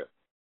good this year.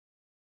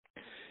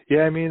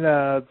 Yeah, I mean,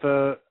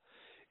 the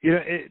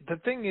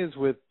thing is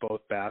with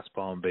both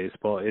basketball and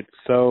baseball, it's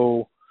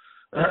so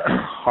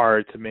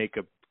hard to make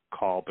a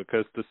call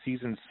because the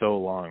season's so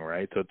long,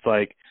 right? So it's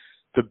like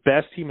the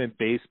best team in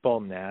baseball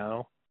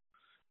now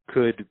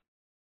could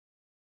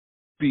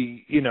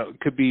be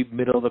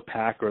middle of the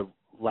pack or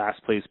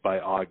last place by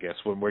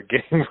August when we're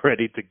getting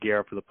ready to gear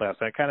up for the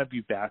playoffs. I kind of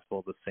view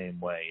basketball the same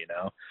way,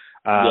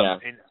 Yeah.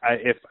 And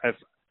if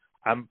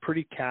I'm a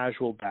pretty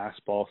casual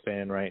basketball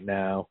fan right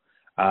now.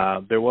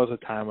 There was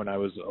a time when I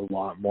was a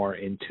lot more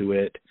into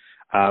it.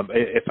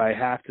 If I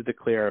have to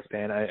declare a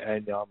fan, I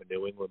know I'm a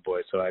New England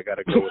boy, so I got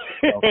to go with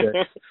the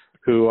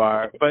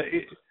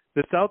Celtics,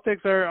 the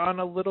Celtics are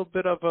on a little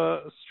bit of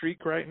a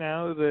streak right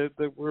now.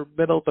 We're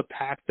middle of the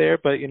pack there,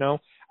 but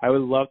I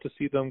would love to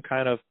see them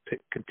kind of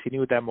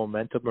continue that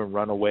momentum and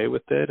run away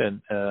with it.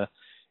 And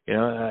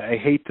I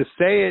hate to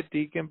say it,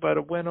 Deacon, but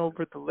a win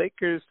over the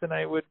Lakers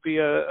tonight would be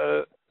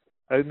a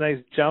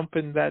nice jump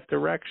in that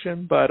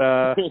direction. But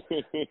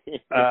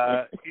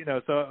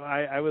so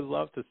I would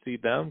love to see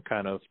them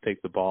kind of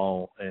take the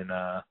ball and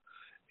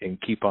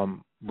keep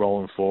on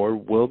rolling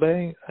forward. Will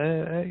they?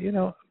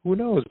 Who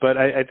knows? But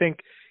I think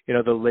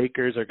the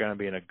Lakers are going to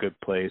be in a good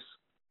place,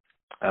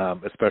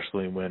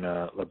 especially when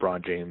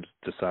LeBron James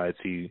decides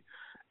he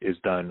is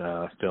done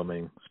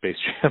filming Space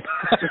Jam.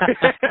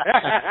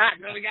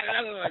 We got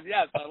another one.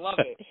 Yes, I love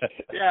it.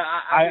 Yeah,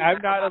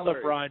 I'm not a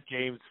LeBron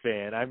James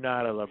fan. I'm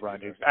not a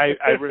LeBron James.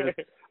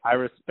 I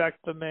respect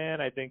the man.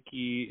 I think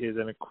he is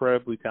an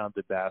incredibly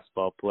talented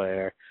basketball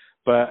player.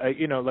 But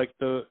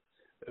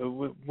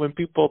when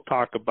people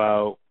talk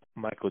about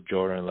Michael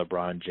Jordan and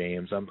LeBron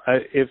James,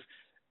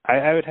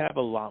 I would have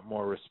a lot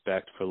more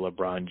respect for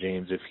LeBron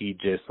James if he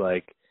just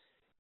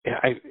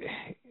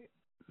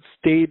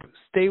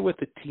stay with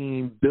the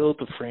team, build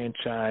the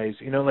franchise,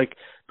 like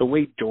the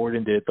way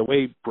Jordan did it, the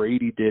way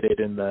Brady did it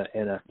in the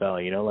NFL,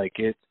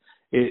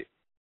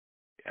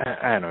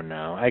 I don't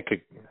know. I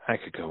could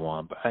go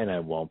on, but I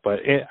won't. But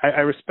I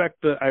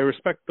respect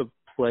the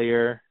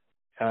player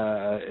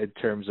in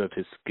terms of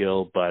his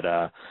skill, but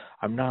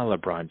I'm not a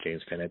LeBron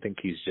James fan. I think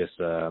he's just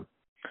kind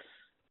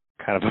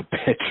of a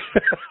bitch.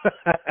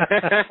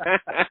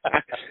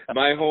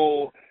 My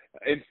whole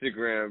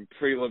Instagram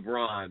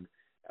pre-LeBron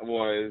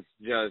was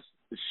just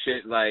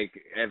shit like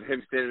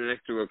him standing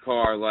next to a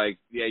car like,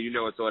 yeah,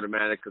 it's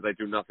automatic because I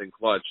do nothing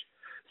clutch.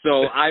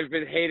 So I've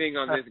been hating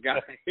on this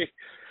guy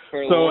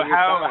for a long time.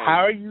 So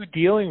how are you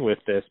dealing with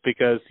this?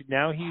 Because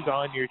now he's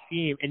on your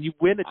team and you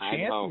win a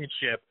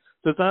championship.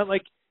 So it's not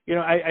like,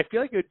 I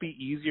feel like it would be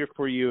easier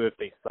for you if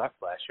they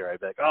sucked last year. I'd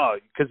be like,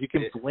 because you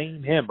can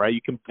blame him, right?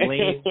 You can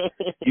blame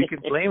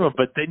him,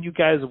 but then you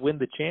guys win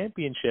the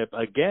championship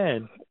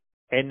again,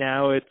 and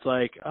now it's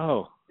like,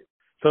 how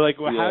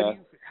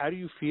do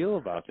you feel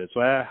about this?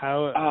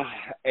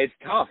 It's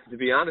tough, to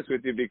be honest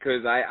with you,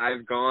 because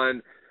I've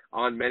gone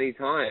on many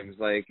times,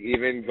 like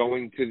even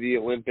going to the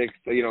Olympics,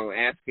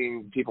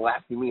 people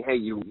asking me, hey,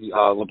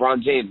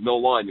 LeBron James, no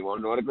line, you want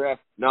an autograph?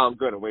 No, I'm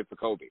good. I'll wait for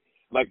Kobe.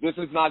 Like, this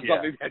is not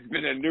something that's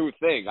been a new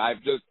thing. I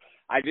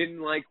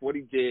didn't like what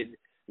he did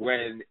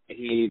when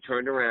he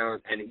turned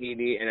around and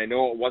I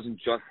know it wasn't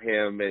just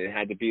him, and it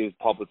had to be his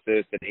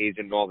publicist and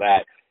agent and all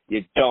that.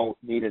 You don't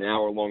need an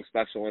hour-long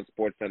special on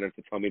SportsCenter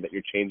to tell me that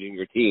you're changing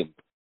your team.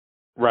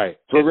 Right.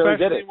 So it really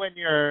did it.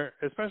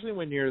 Especially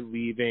when you're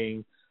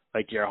leaving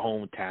like your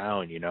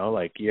hometown,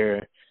 like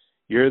you're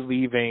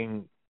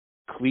leaving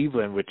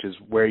Cleveland, which is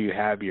where you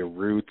have your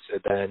roots,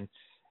 and then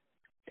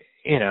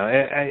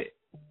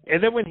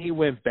and then when he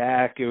went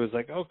back, it was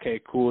like, okay,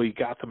 cool, he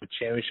got them a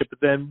championship, but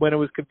then when it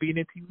was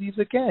convenient, he leaves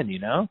again,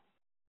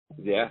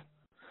 Yeah.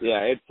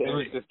 Yeah,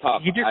 it's just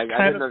tough. He just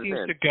kind of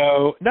seems to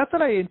go, not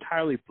that I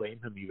entirely blame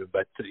him even,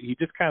 but he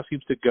just kind of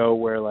seems to go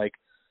where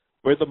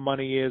the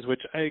money is,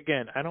 which,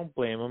 again, I don't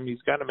blame him.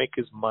 He's got to make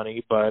his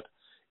money, but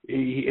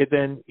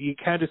then he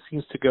kind of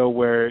seems to go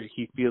where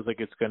he feels like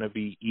it's going to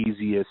be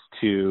easiest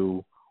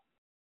to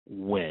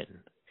win.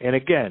 And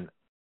again,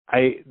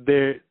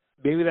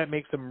 maybe that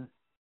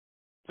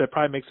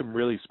probably makes him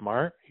really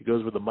smart. He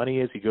goes where the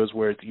money is. He goes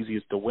where it's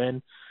easiest to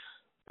win.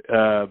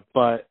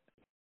 But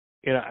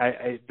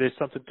there's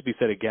something to be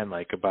said again,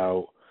 like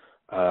about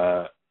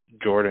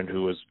Jordan,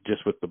 who was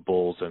just with the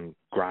Bulls and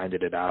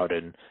grinded it out,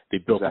 and they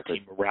built a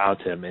team around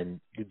him, and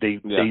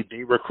they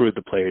recruited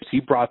the players. He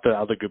brought the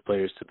other good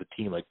players to the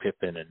team, like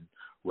Pippen and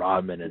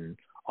Rodman and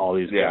all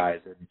these guys,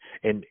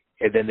 and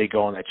then they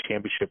go on that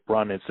championship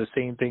run. It's the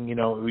same thing,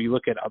 we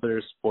look at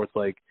other sports,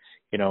 like,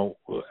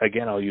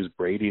 again, I'll use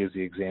Brady as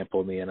the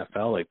example in the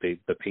NFL. Like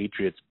the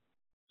Patriots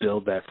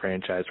build that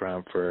franchise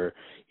around for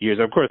years.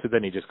 Of course,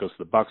 then he just goes to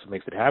the Bucs and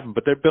makes it happen,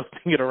 but they're building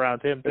it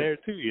around him there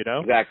too,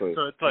 Exactly.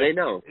 So it's like, they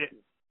know.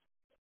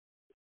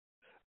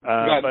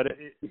 But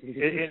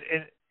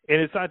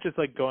it's not just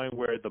like going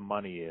where the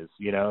money is,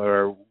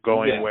 or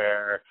going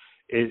where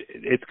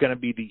it's going to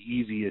be the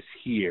easiest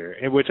here,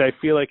 and which I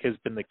feel like has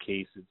been the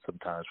case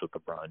sometimes with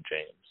LeBron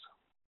James.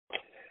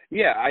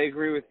 Yeah, I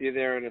agree with you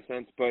there in a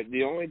sense, but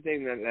the only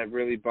thing that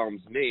really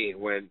bums me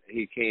when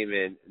he came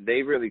in,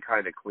 they really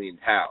kind of cleaned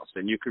house,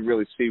 and you could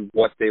really see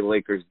what the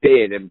Lakers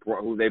did and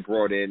who they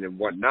brought in and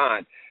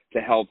whatnot to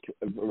help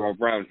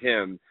around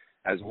him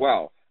as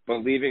well.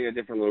 But leaving a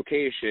different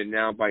location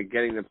now, by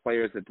getting the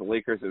players that the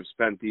Lakers have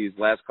spent these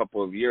last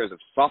couple of years of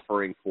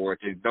suffering for,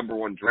 to number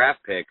one draft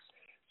picks,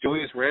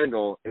 Julius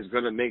Randle is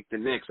going to make the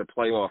Knicks a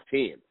playoff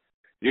team.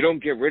 You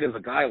don't get rid of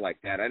a guy like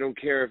that. I don't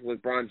care if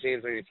LeBron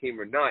James on your team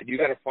or not. You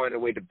got to find a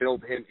way to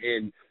build him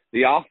in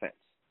the offense.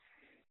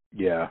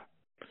 Yeah.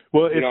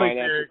 Well, it's like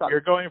you're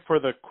going for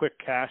the quick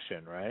cash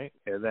in, right?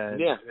 And then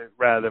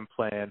rather than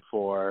plan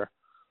for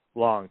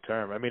long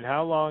term. I mean,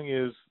 how long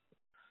is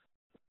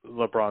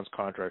LeBron's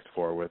contract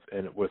for with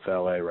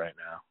LA right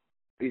now?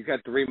 He's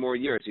got 3 more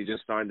years. He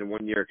just signed a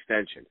 1-year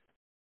extension.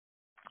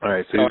 All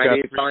right, so he's got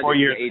 3 more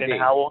years. And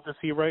how old is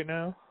he right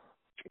now?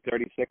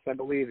 36, I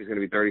believe. He's going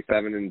to be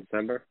 37 in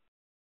December.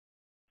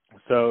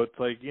 So it's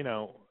like,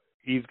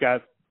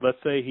 let's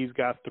say he's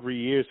got 3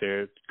 years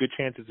there. Good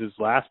chances his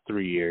last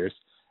 3 years.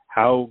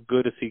 How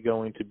good is he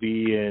going to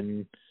be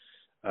in,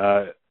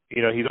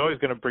 he's always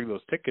going to bring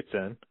those tickets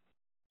in,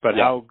 but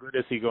how good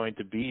is he going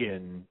to be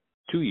in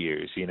 2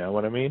 years? You know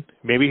what I mean?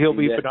 Maybe he'll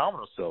be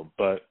phenomenal still,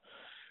 but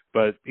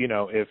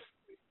if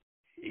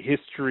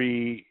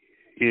history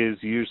is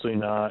usually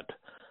not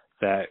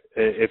that,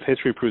 if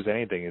history proves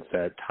anything, it's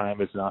that time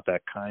is not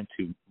that kind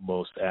to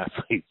most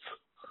athletes.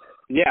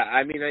 Yeah,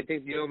 I mean, I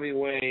think the only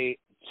way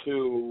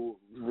to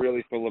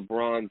really for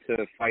LeBron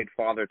to fight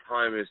Father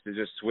Time is to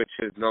just switch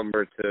his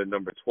number to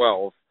number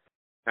 12,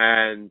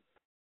 and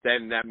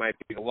then that might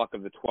be the luck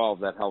of the 12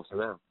 that helps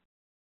him out.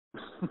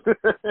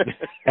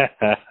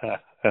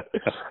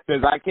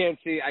 Because I can't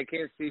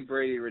see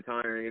Brady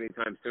retiring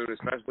anytime soon,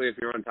 especially if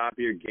you're on top of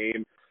your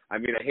game. I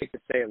mean, I hate to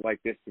say it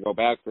like this to go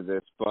back to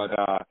this, but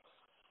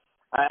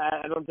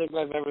I don't think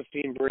I've ever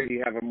seen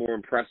Brady have a more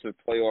impressive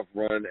playoff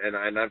run, and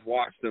I've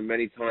watched him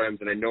many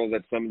times, and I know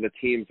that some of the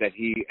teams that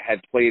he had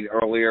played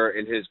earlier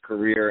in his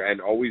career and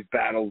always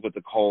battled with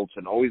the Colts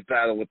and always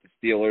battled with the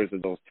Steelers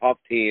and those tough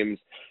teams,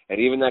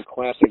 and even that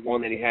classic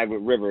one that he had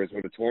with Rivers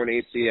with a torn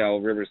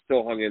ACL, Rivers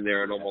still hung in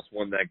there and almost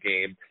won that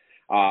game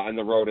on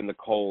the road in the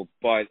cold.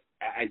 But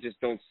I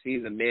just don't see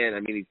the man. I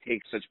mean, he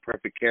takes such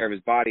perfect care of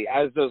his body,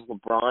 as does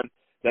LeBron.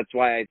 That's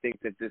why I think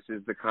that this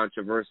is the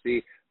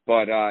controversy.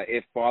 But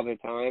if Father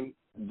Time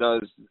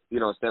does,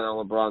 stand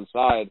on LeBron's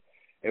side,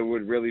 it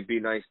would really be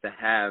nice to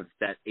have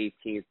that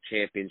 18th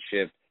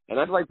championship. And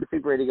I'd like to see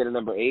Brady get a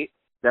number 8.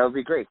 That would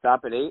be great.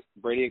 Stop at 8,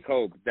 Brady and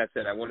Kobe. That's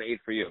it. I want an 8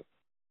 for you.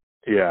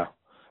 Yeah.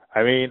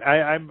 I mean,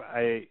 I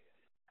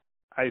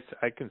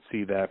can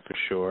see that for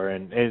sure.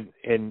 And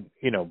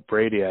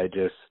Brady,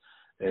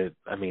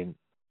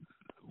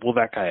 will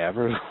that guy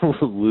ever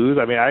lose?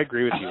 I mean, I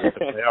agree with you with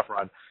the playoff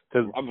run.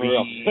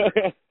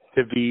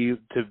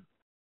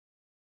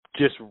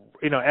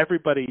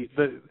 Everybody,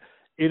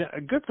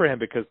 good for him,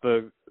 because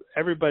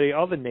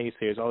all the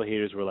naysayers, all the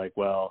haters were like,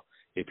 well,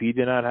 if he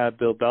did not have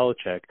Bill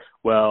Belichick,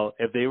 well,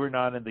 if they were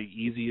not in the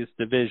easiest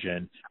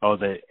division,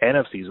 the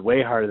NFC is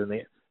way harder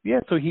than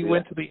so he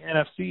went to the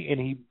NFC and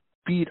he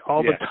beat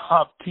all the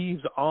top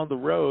teams on the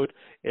road.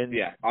 And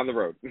on the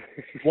road.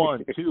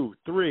 1, 2,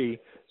 3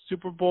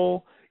 Super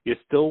Bowl. You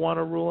still want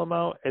to rule him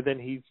out, and then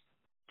he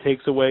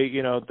takes away,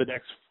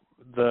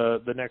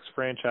 the next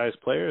franchise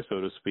player,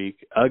 so to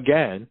speak,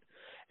 again,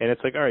 And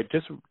it's like, all right,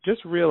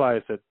 just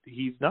realize that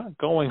he's not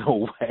going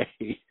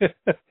away.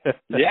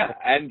 Yeah,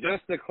 and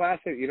just the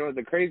classic,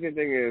 the crazy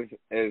thing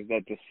is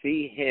that to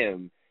see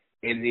him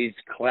in these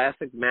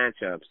classic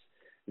matchups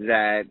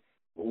that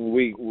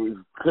we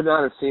could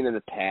not have seen in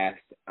the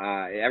past.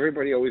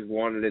 Everybody always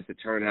wanted it to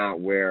turn out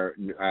where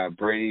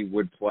Brady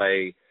would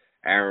play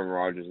Aaron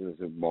Rodgers in the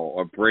Super Bowl,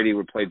 or Brady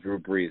would play Drew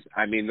Brees.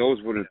 I mean,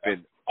 those would have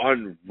been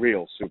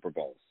unreal Super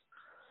Bowls.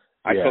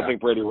 I still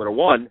think Brady would have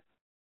won,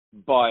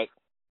 but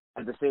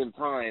at the same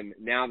time,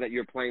 now that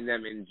you're playing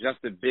them in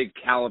just a big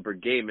caliber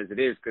game as it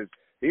is, because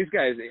these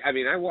guys, I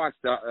mean, I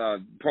watched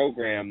the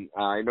program,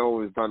 I know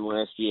it was done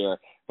last year,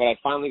 but I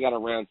finally got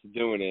around to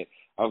doing it,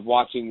 of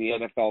watching the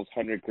NFL's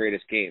 100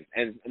 greatest games.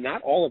 And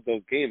not all of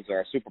those games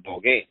are Super Bowl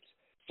games.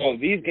 So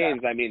these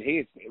games, I mean,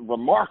 he's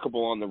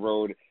remarkable on the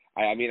road.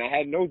 I mean, I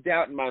had no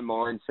doubt in my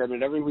mind, said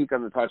it every week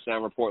on the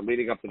touchdown report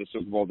leading up to the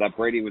Super Bowl, that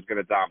Brady was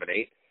going to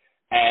dominate.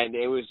 And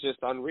it was just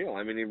unreal.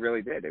 I mean, he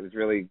really did. It was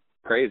really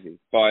crazy.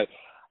 But,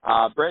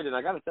 Brandon,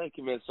 I got to thank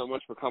you, man, so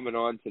much for coming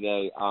on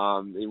today.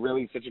 It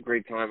really such a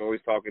great time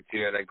always talking to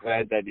you, and I'm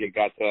glad that you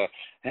got to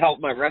help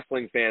my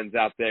wrestling fans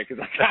out there,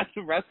 because I got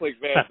some wrestling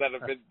fans that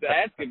have been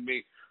asking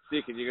me,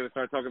 Deacon, you're going to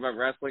start talking about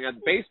wrestling?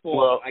 On baseball,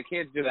 well, I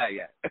can't do that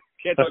yet.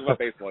 Can't talk about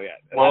baseball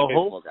yet. Well, I'm a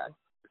baseball guy.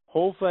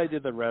 Hopefully I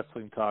did the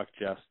wrestling talk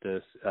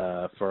justice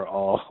for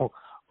all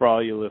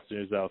you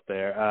listeners out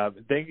there.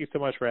 Thank you so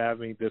much for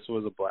having me. This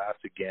was a blast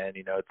again.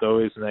 It's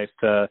always nice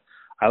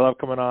I love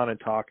coming on and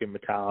talking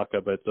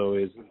Metallica, but it's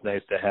always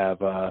nice to have,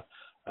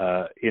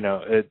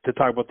 to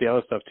talk about the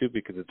other stuff too,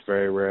 because it's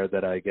very rare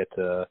that I get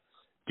to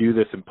do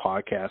this in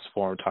podcast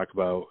form, talk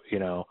about,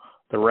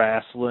 the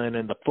wrestling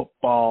and the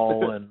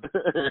football and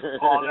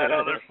all that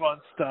other fun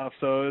stuff.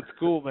 So it's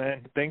cool,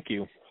 man. Thank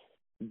you.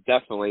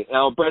 Definitely.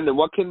 Now, Brendan,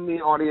 what can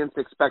the audience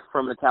expect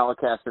from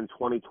Metallicast in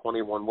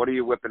 2021? What are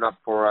you whipping up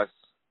for us?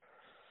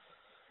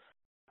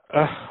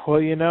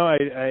 Well,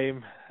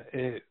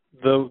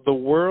 the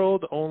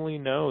world only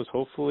knows.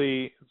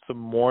 Hopefully, some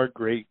more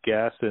great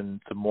guests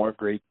and some more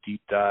great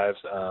deep dives.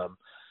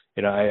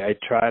 I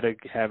try to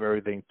have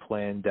everything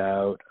planned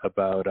out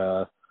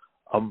about.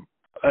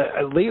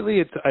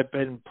 Lately, I've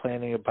been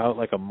planning about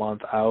like a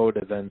month out,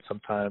 and then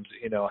sometimes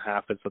it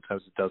happens,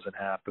 sometimes it doesn't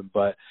happen.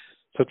 But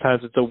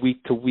sometimes it's a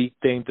week to week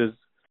thing.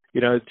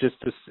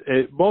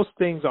 Most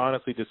things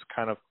honestly just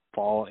kind of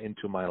fall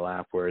into my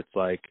lap, where it's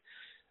like.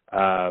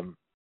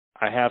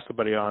 I have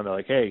somebody on, they're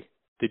like, hey,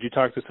 did you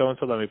talk to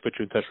so-and-so? Let me put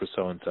you in touch with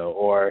so-and-so.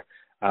 Or,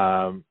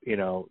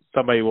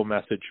 somebody will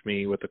message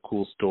me with a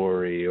cool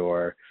story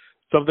or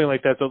something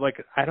like that. So,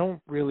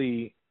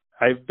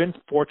 I've been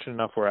fortunate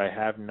enough where I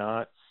have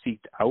not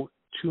seeked out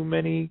too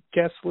many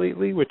guests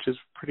lately, which is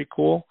pretty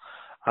cool.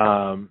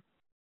 So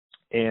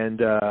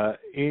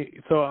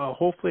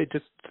hopefully I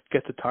just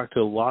get to talk to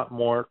a lot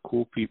more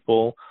cool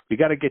people. We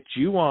got to get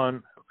you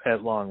on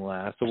at long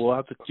last. So we'll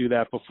have to do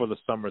that before the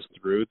summer's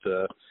through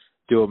to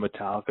do a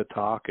Metallica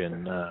talk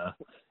and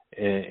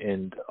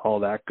all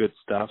that good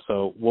stuff.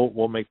 So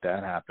we'll make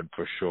that happen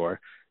for sure.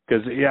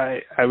 Because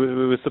it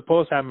was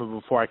supposed to happen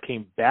before I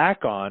came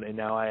back on, and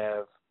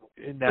now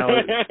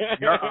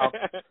you're up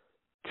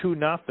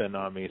 2-0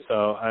 on me.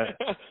 So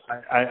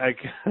I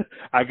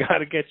got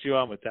to get you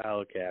on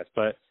Metallicast.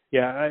 But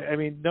I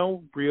mean,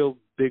 no real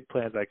big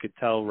plans I could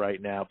tell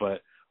right now,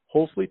 but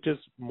hopefully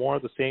just more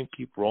of the same,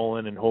 keep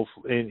rolling, and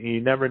hopefully, and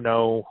you never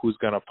know who's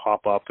going to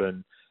pop up,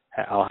 and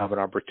I'll have an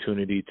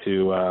opportunity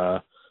to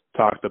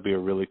talk to be a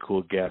really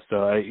cool guest.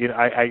 So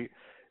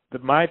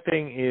my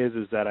thing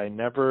is that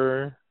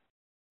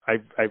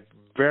I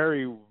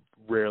very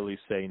rarely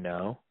say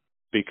no,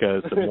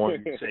 because the more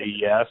you say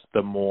yes,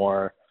 the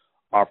more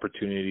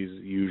opportunities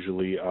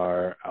usually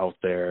are out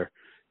there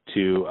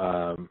to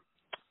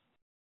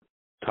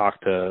talk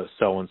to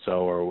so-and-so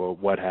or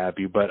what have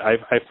you. But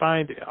I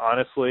find,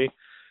 honestly,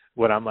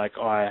 when I'm like,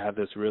 I have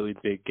this really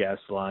big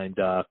guest lined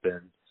up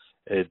and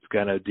it's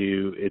going to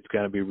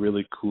be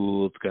really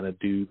cool. It's going to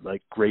do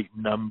like great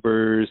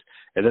numbers.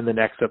 And then the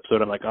next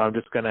episode, I'm like, I'm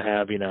just going to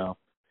have,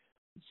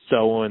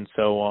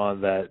 so-and-so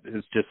on that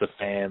is just a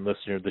fan,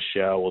 listener of the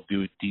show. We'll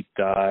do a deep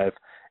dive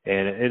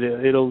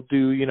and it'll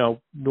do,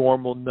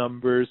 normal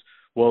numbers.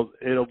 Well,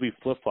 it'll be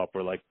flip-flop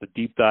where, like, the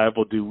deep dive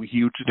will do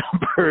huge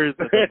numbers.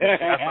 And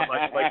I'm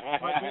like,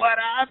 what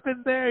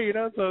happened there?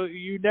 So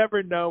you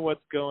never know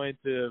what's going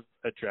to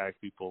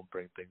attract people and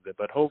bring things in.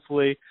 But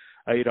hopefully,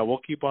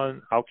 I'll keep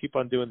on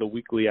doing the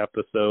weekly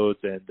episodes.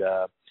 And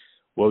I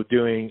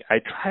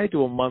try to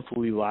do a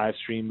monthly live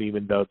stream,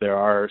 even though there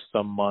are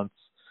some months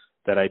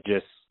that I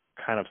just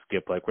kind of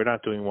skip. Like, we're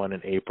not doing one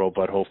in April,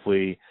 but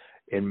hopefully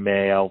in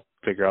May I'll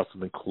figure out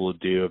something cool to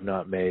do. If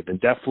not May, then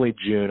definitely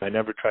June. I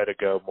never try to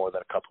go more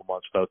than a couple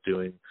months without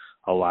doing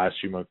a live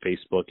stream on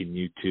Facebook and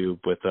YouTube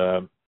with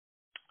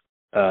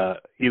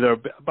either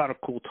about a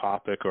cool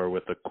topic or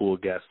with a cool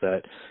guest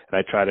and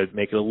I try to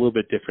make it a little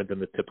bit different than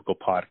the typical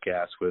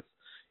podcast with,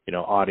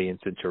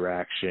 audience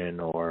interaction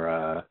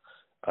or,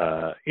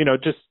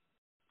 just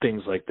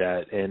things like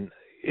that. And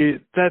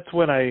that's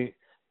when I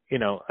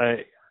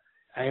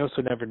I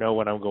also never know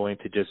when I'm going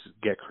to just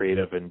get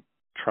creative and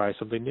try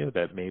something new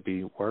that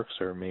maybe works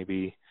or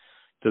maybe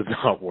does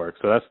not work.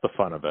 So that's the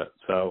fun of it.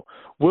 So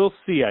we'll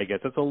see, I guess.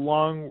 It's a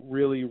long,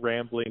 really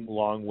rambling,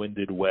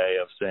 long-winded way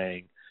of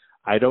saying,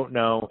 I don't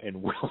know,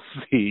 and we'll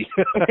see.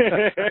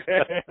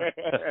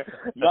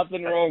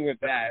 Nothing wrong with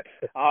that.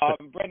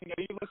 Brendan,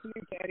 are you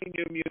listening to any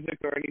new music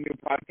or any new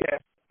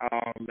podcasts?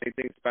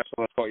 Anything special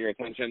that caught your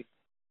attention?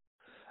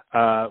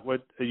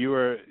 What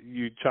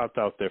you chopped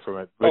out there from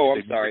it.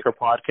 I'm sorry. Music or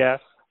podcast?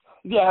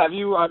 Yeah, have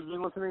you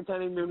been listening to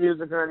any new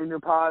music or any new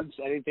pods?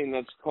 Anything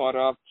that's caught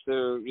up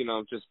to,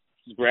 just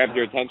grabbed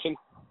your attention?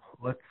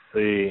 Let's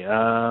see.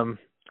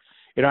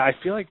 I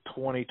feel like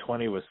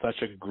 2020 was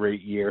such a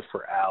great year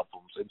for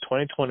albums, and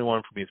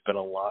 2021 for me has been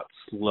a lot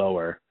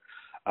slower.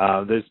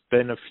 There's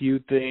been a few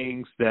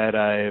things that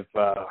I've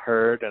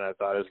heard and I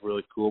thought is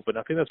really cool, but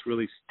nothing that's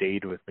really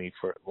stayed with me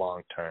for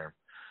long term.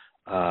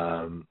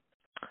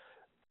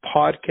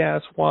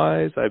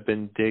 Podcast-wise, I've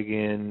been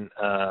digging,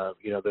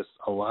 there's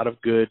a lot of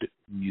good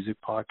music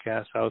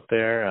podcasts out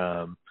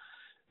there,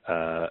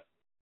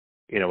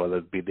 whether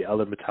it be the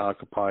other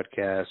Metallica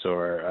podcast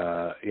or,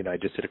 I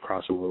just did a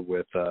crossover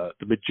with the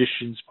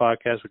Magicians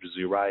podcast, which is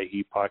the Uriah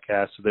Heep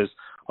podcast. So there's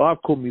a lot of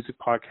cool music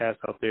podcasts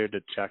out there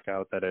to check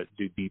out that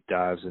do deep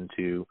dives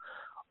into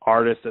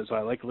artists. So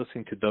I like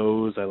listening to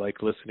those. I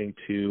like listening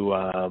to,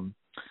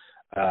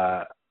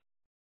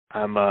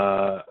 I'm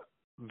a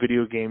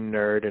video game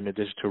nerd in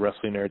addition to a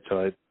wrestling nerd,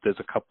 so there's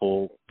a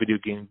couple video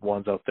game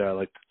ones out there I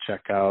like to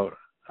check out.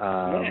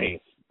 Nice.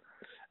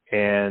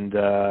 And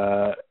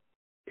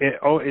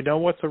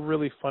what's a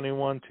really funny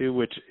one too,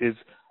 which is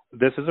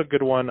this is a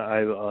good one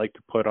I like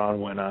to put on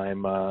when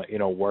I'm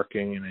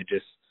working, and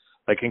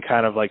I can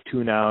kind of like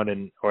tune out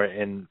and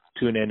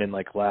tune in and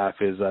like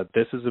laugh. Is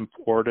This Is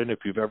Important? If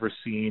you've ever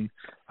seen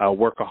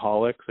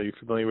Workaholics, are you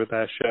familiar with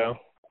that show?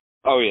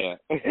 Oh yeah.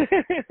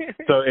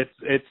 So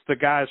it's the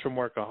guys from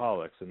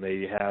Workaholics, and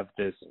they have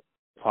this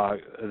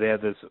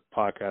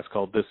podcast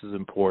called This Is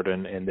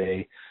Important, and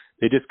they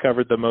just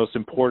covered the most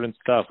important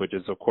stuff, which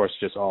is of course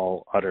just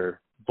all utter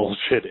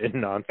bullshit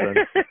and nonsense.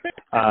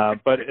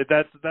 But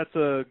that's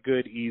a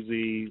good,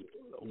 easy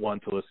one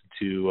to listen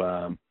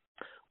to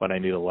when I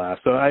need a laugh.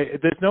 So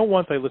there's no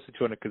ones I listen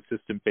to on a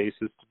consistent basis,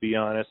 to be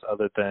honest,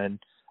 other than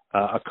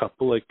a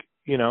couple,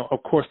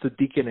 of course, the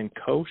Deacon and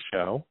Co.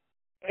 show.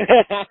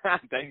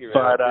 Thank you, man.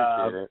 I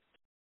appreciate it.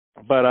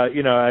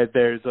 But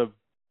there's a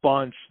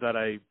bunch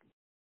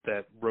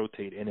that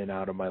rotate in and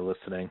out of my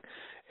listening,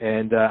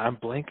 and I'm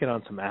blanking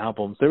on some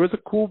albums. There was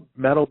a cool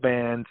metal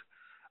band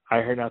I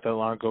heard not that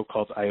long ago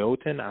called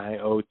Iotun,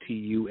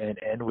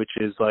 Iotunn, which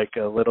is like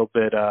a little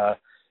bit.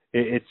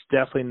 It's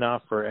definitely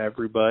not for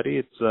everybody.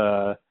 It's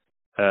kind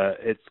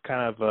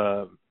of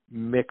a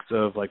mix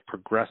of like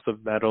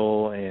progressive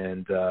metal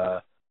and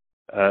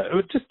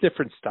just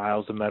different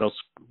styles of metal.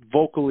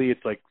 Vocally,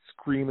 it's like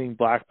screaming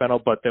black metal,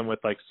 but then with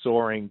like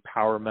soaring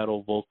power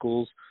metal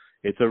vocals.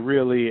 It's a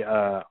really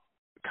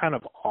kind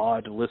of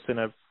odd listen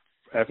at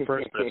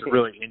first, but it's a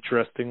really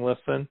interesting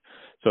listen.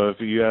 So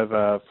if you have,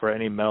 for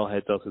any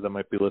metalheads out there that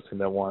might be listening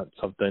that want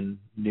something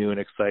new and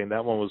exciting,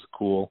 that one was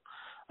cool.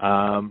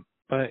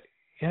 But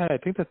yeah, I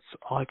think that's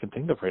all I can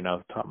think of right now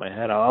off the top of my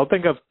head. I'll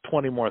think of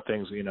 20 more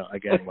things,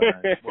 again, when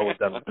we're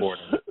done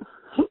recording.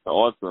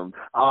 Awesome.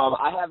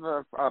 I have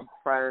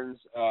friends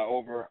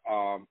over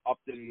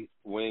Upton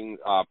Wing,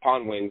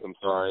 Pond Wings,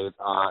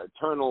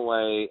 Eternal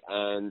Way,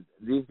 and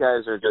these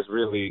guys are just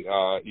really,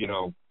 I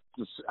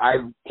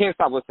can't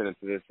stop listening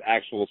to this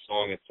actual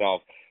song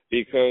itself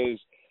because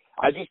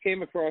I just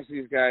came across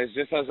these guys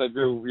just as I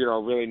do,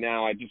 really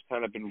now. I just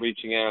kind of been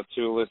reaching out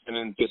to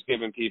listening, just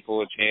giving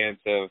people a chance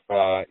of,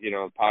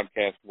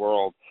 podcast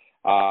world.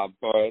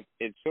 But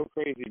it's so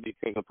crazy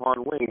because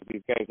Upon Wings,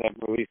 these guys have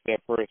released their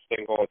first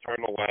single,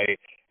 Eternal Way.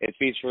 It's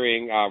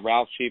featuring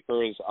Ralph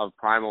Cheapers of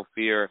Primal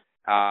Fear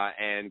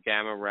and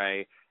Gamma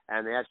Ray.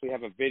 And they actually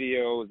have a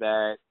video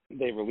that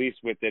they released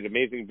with it,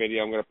 amazing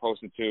video. I'm going to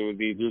post it to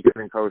the Deacon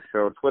and Co.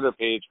 Show Twitter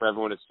page for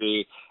everyone to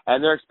see.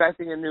 And they're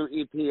expecting a new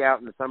EP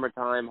out in the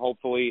summertime,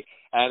 hopefully.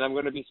 And I'm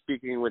going to be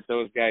speaking with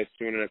those guys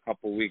soon in a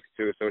couple weeks,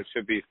 too, so it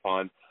should be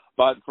fun.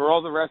 But for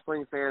all the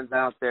wrestling fans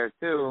out there,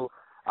 too,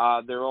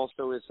 there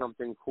also is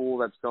something cool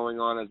that's going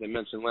on. As I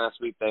mentioned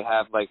last week, they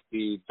have like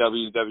the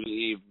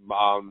WWE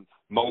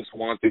Most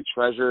Wanted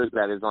Treasures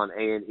that is on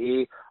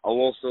A&E,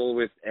 also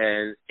with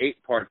an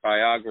 8-part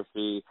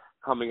biography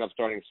coming up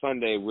starting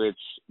Sunday, which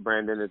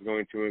Brandon is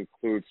going to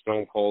include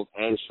Stone Cold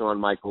and Shawn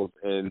Michaels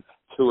in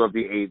 2 of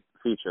the 8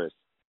 features.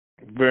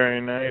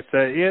 Very nice.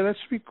 Yeah, that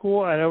should be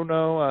cool. I don't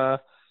know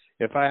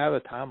if I have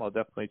the time, I'll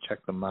definitely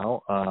check them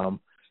out.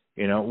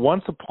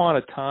 Once upon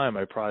a time,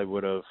 I probably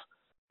would have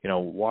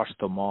watch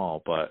them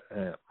all, but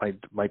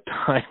my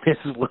time is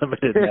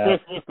limited now.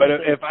 But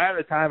if I have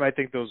the time, I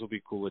think those will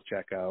be cool to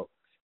check out.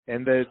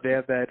 And they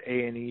have that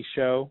A&E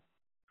show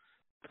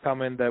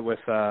coming that with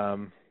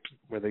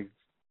where they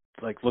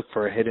like look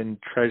for hidden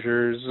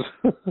treasures.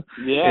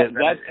 Yeah,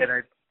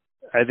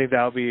 I think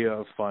that'll be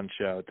a fun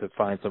show to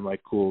find some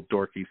like cool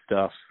dorky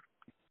stuff.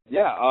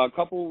 Yeah, a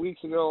couple of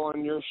weeks ago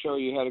on your show,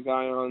 you had a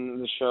guy on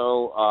the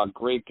show,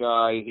 great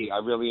guy. I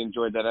really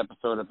enjoyed that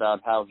episode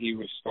about how he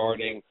was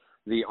starting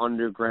the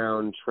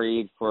underground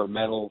trade for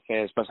metal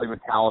fans, especially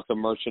Metallica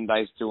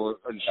merchandise to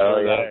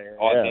ensure that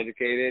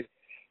authenticated.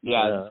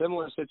 Yeah,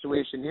 similar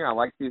situation here. I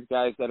like these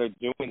guys that are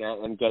doing that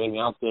and getting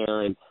out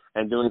there and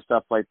doing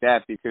stuff like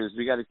that, because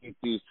we got to keep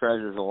these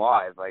treasures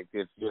alive. Like,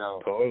 if,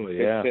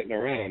 they're sitting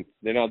around,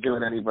 they're not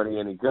doing anybody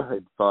any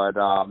good. But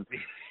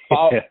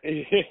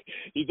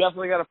you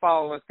definitely got to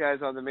follow us, guys,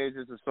 on the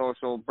majors of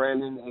social.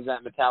 Brandon is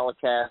at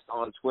Metallicast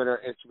on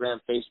Twitter, Instagram,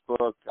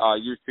 Facebook,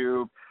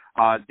 YouTube.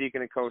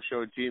 Deacon and Co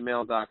Show,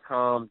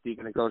 gmail.com,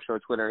 Deacon and Co Show,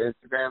 Twitter,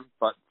 Instagram.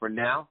 But for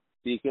now,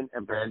 Deacon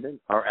and Brandon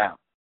are out.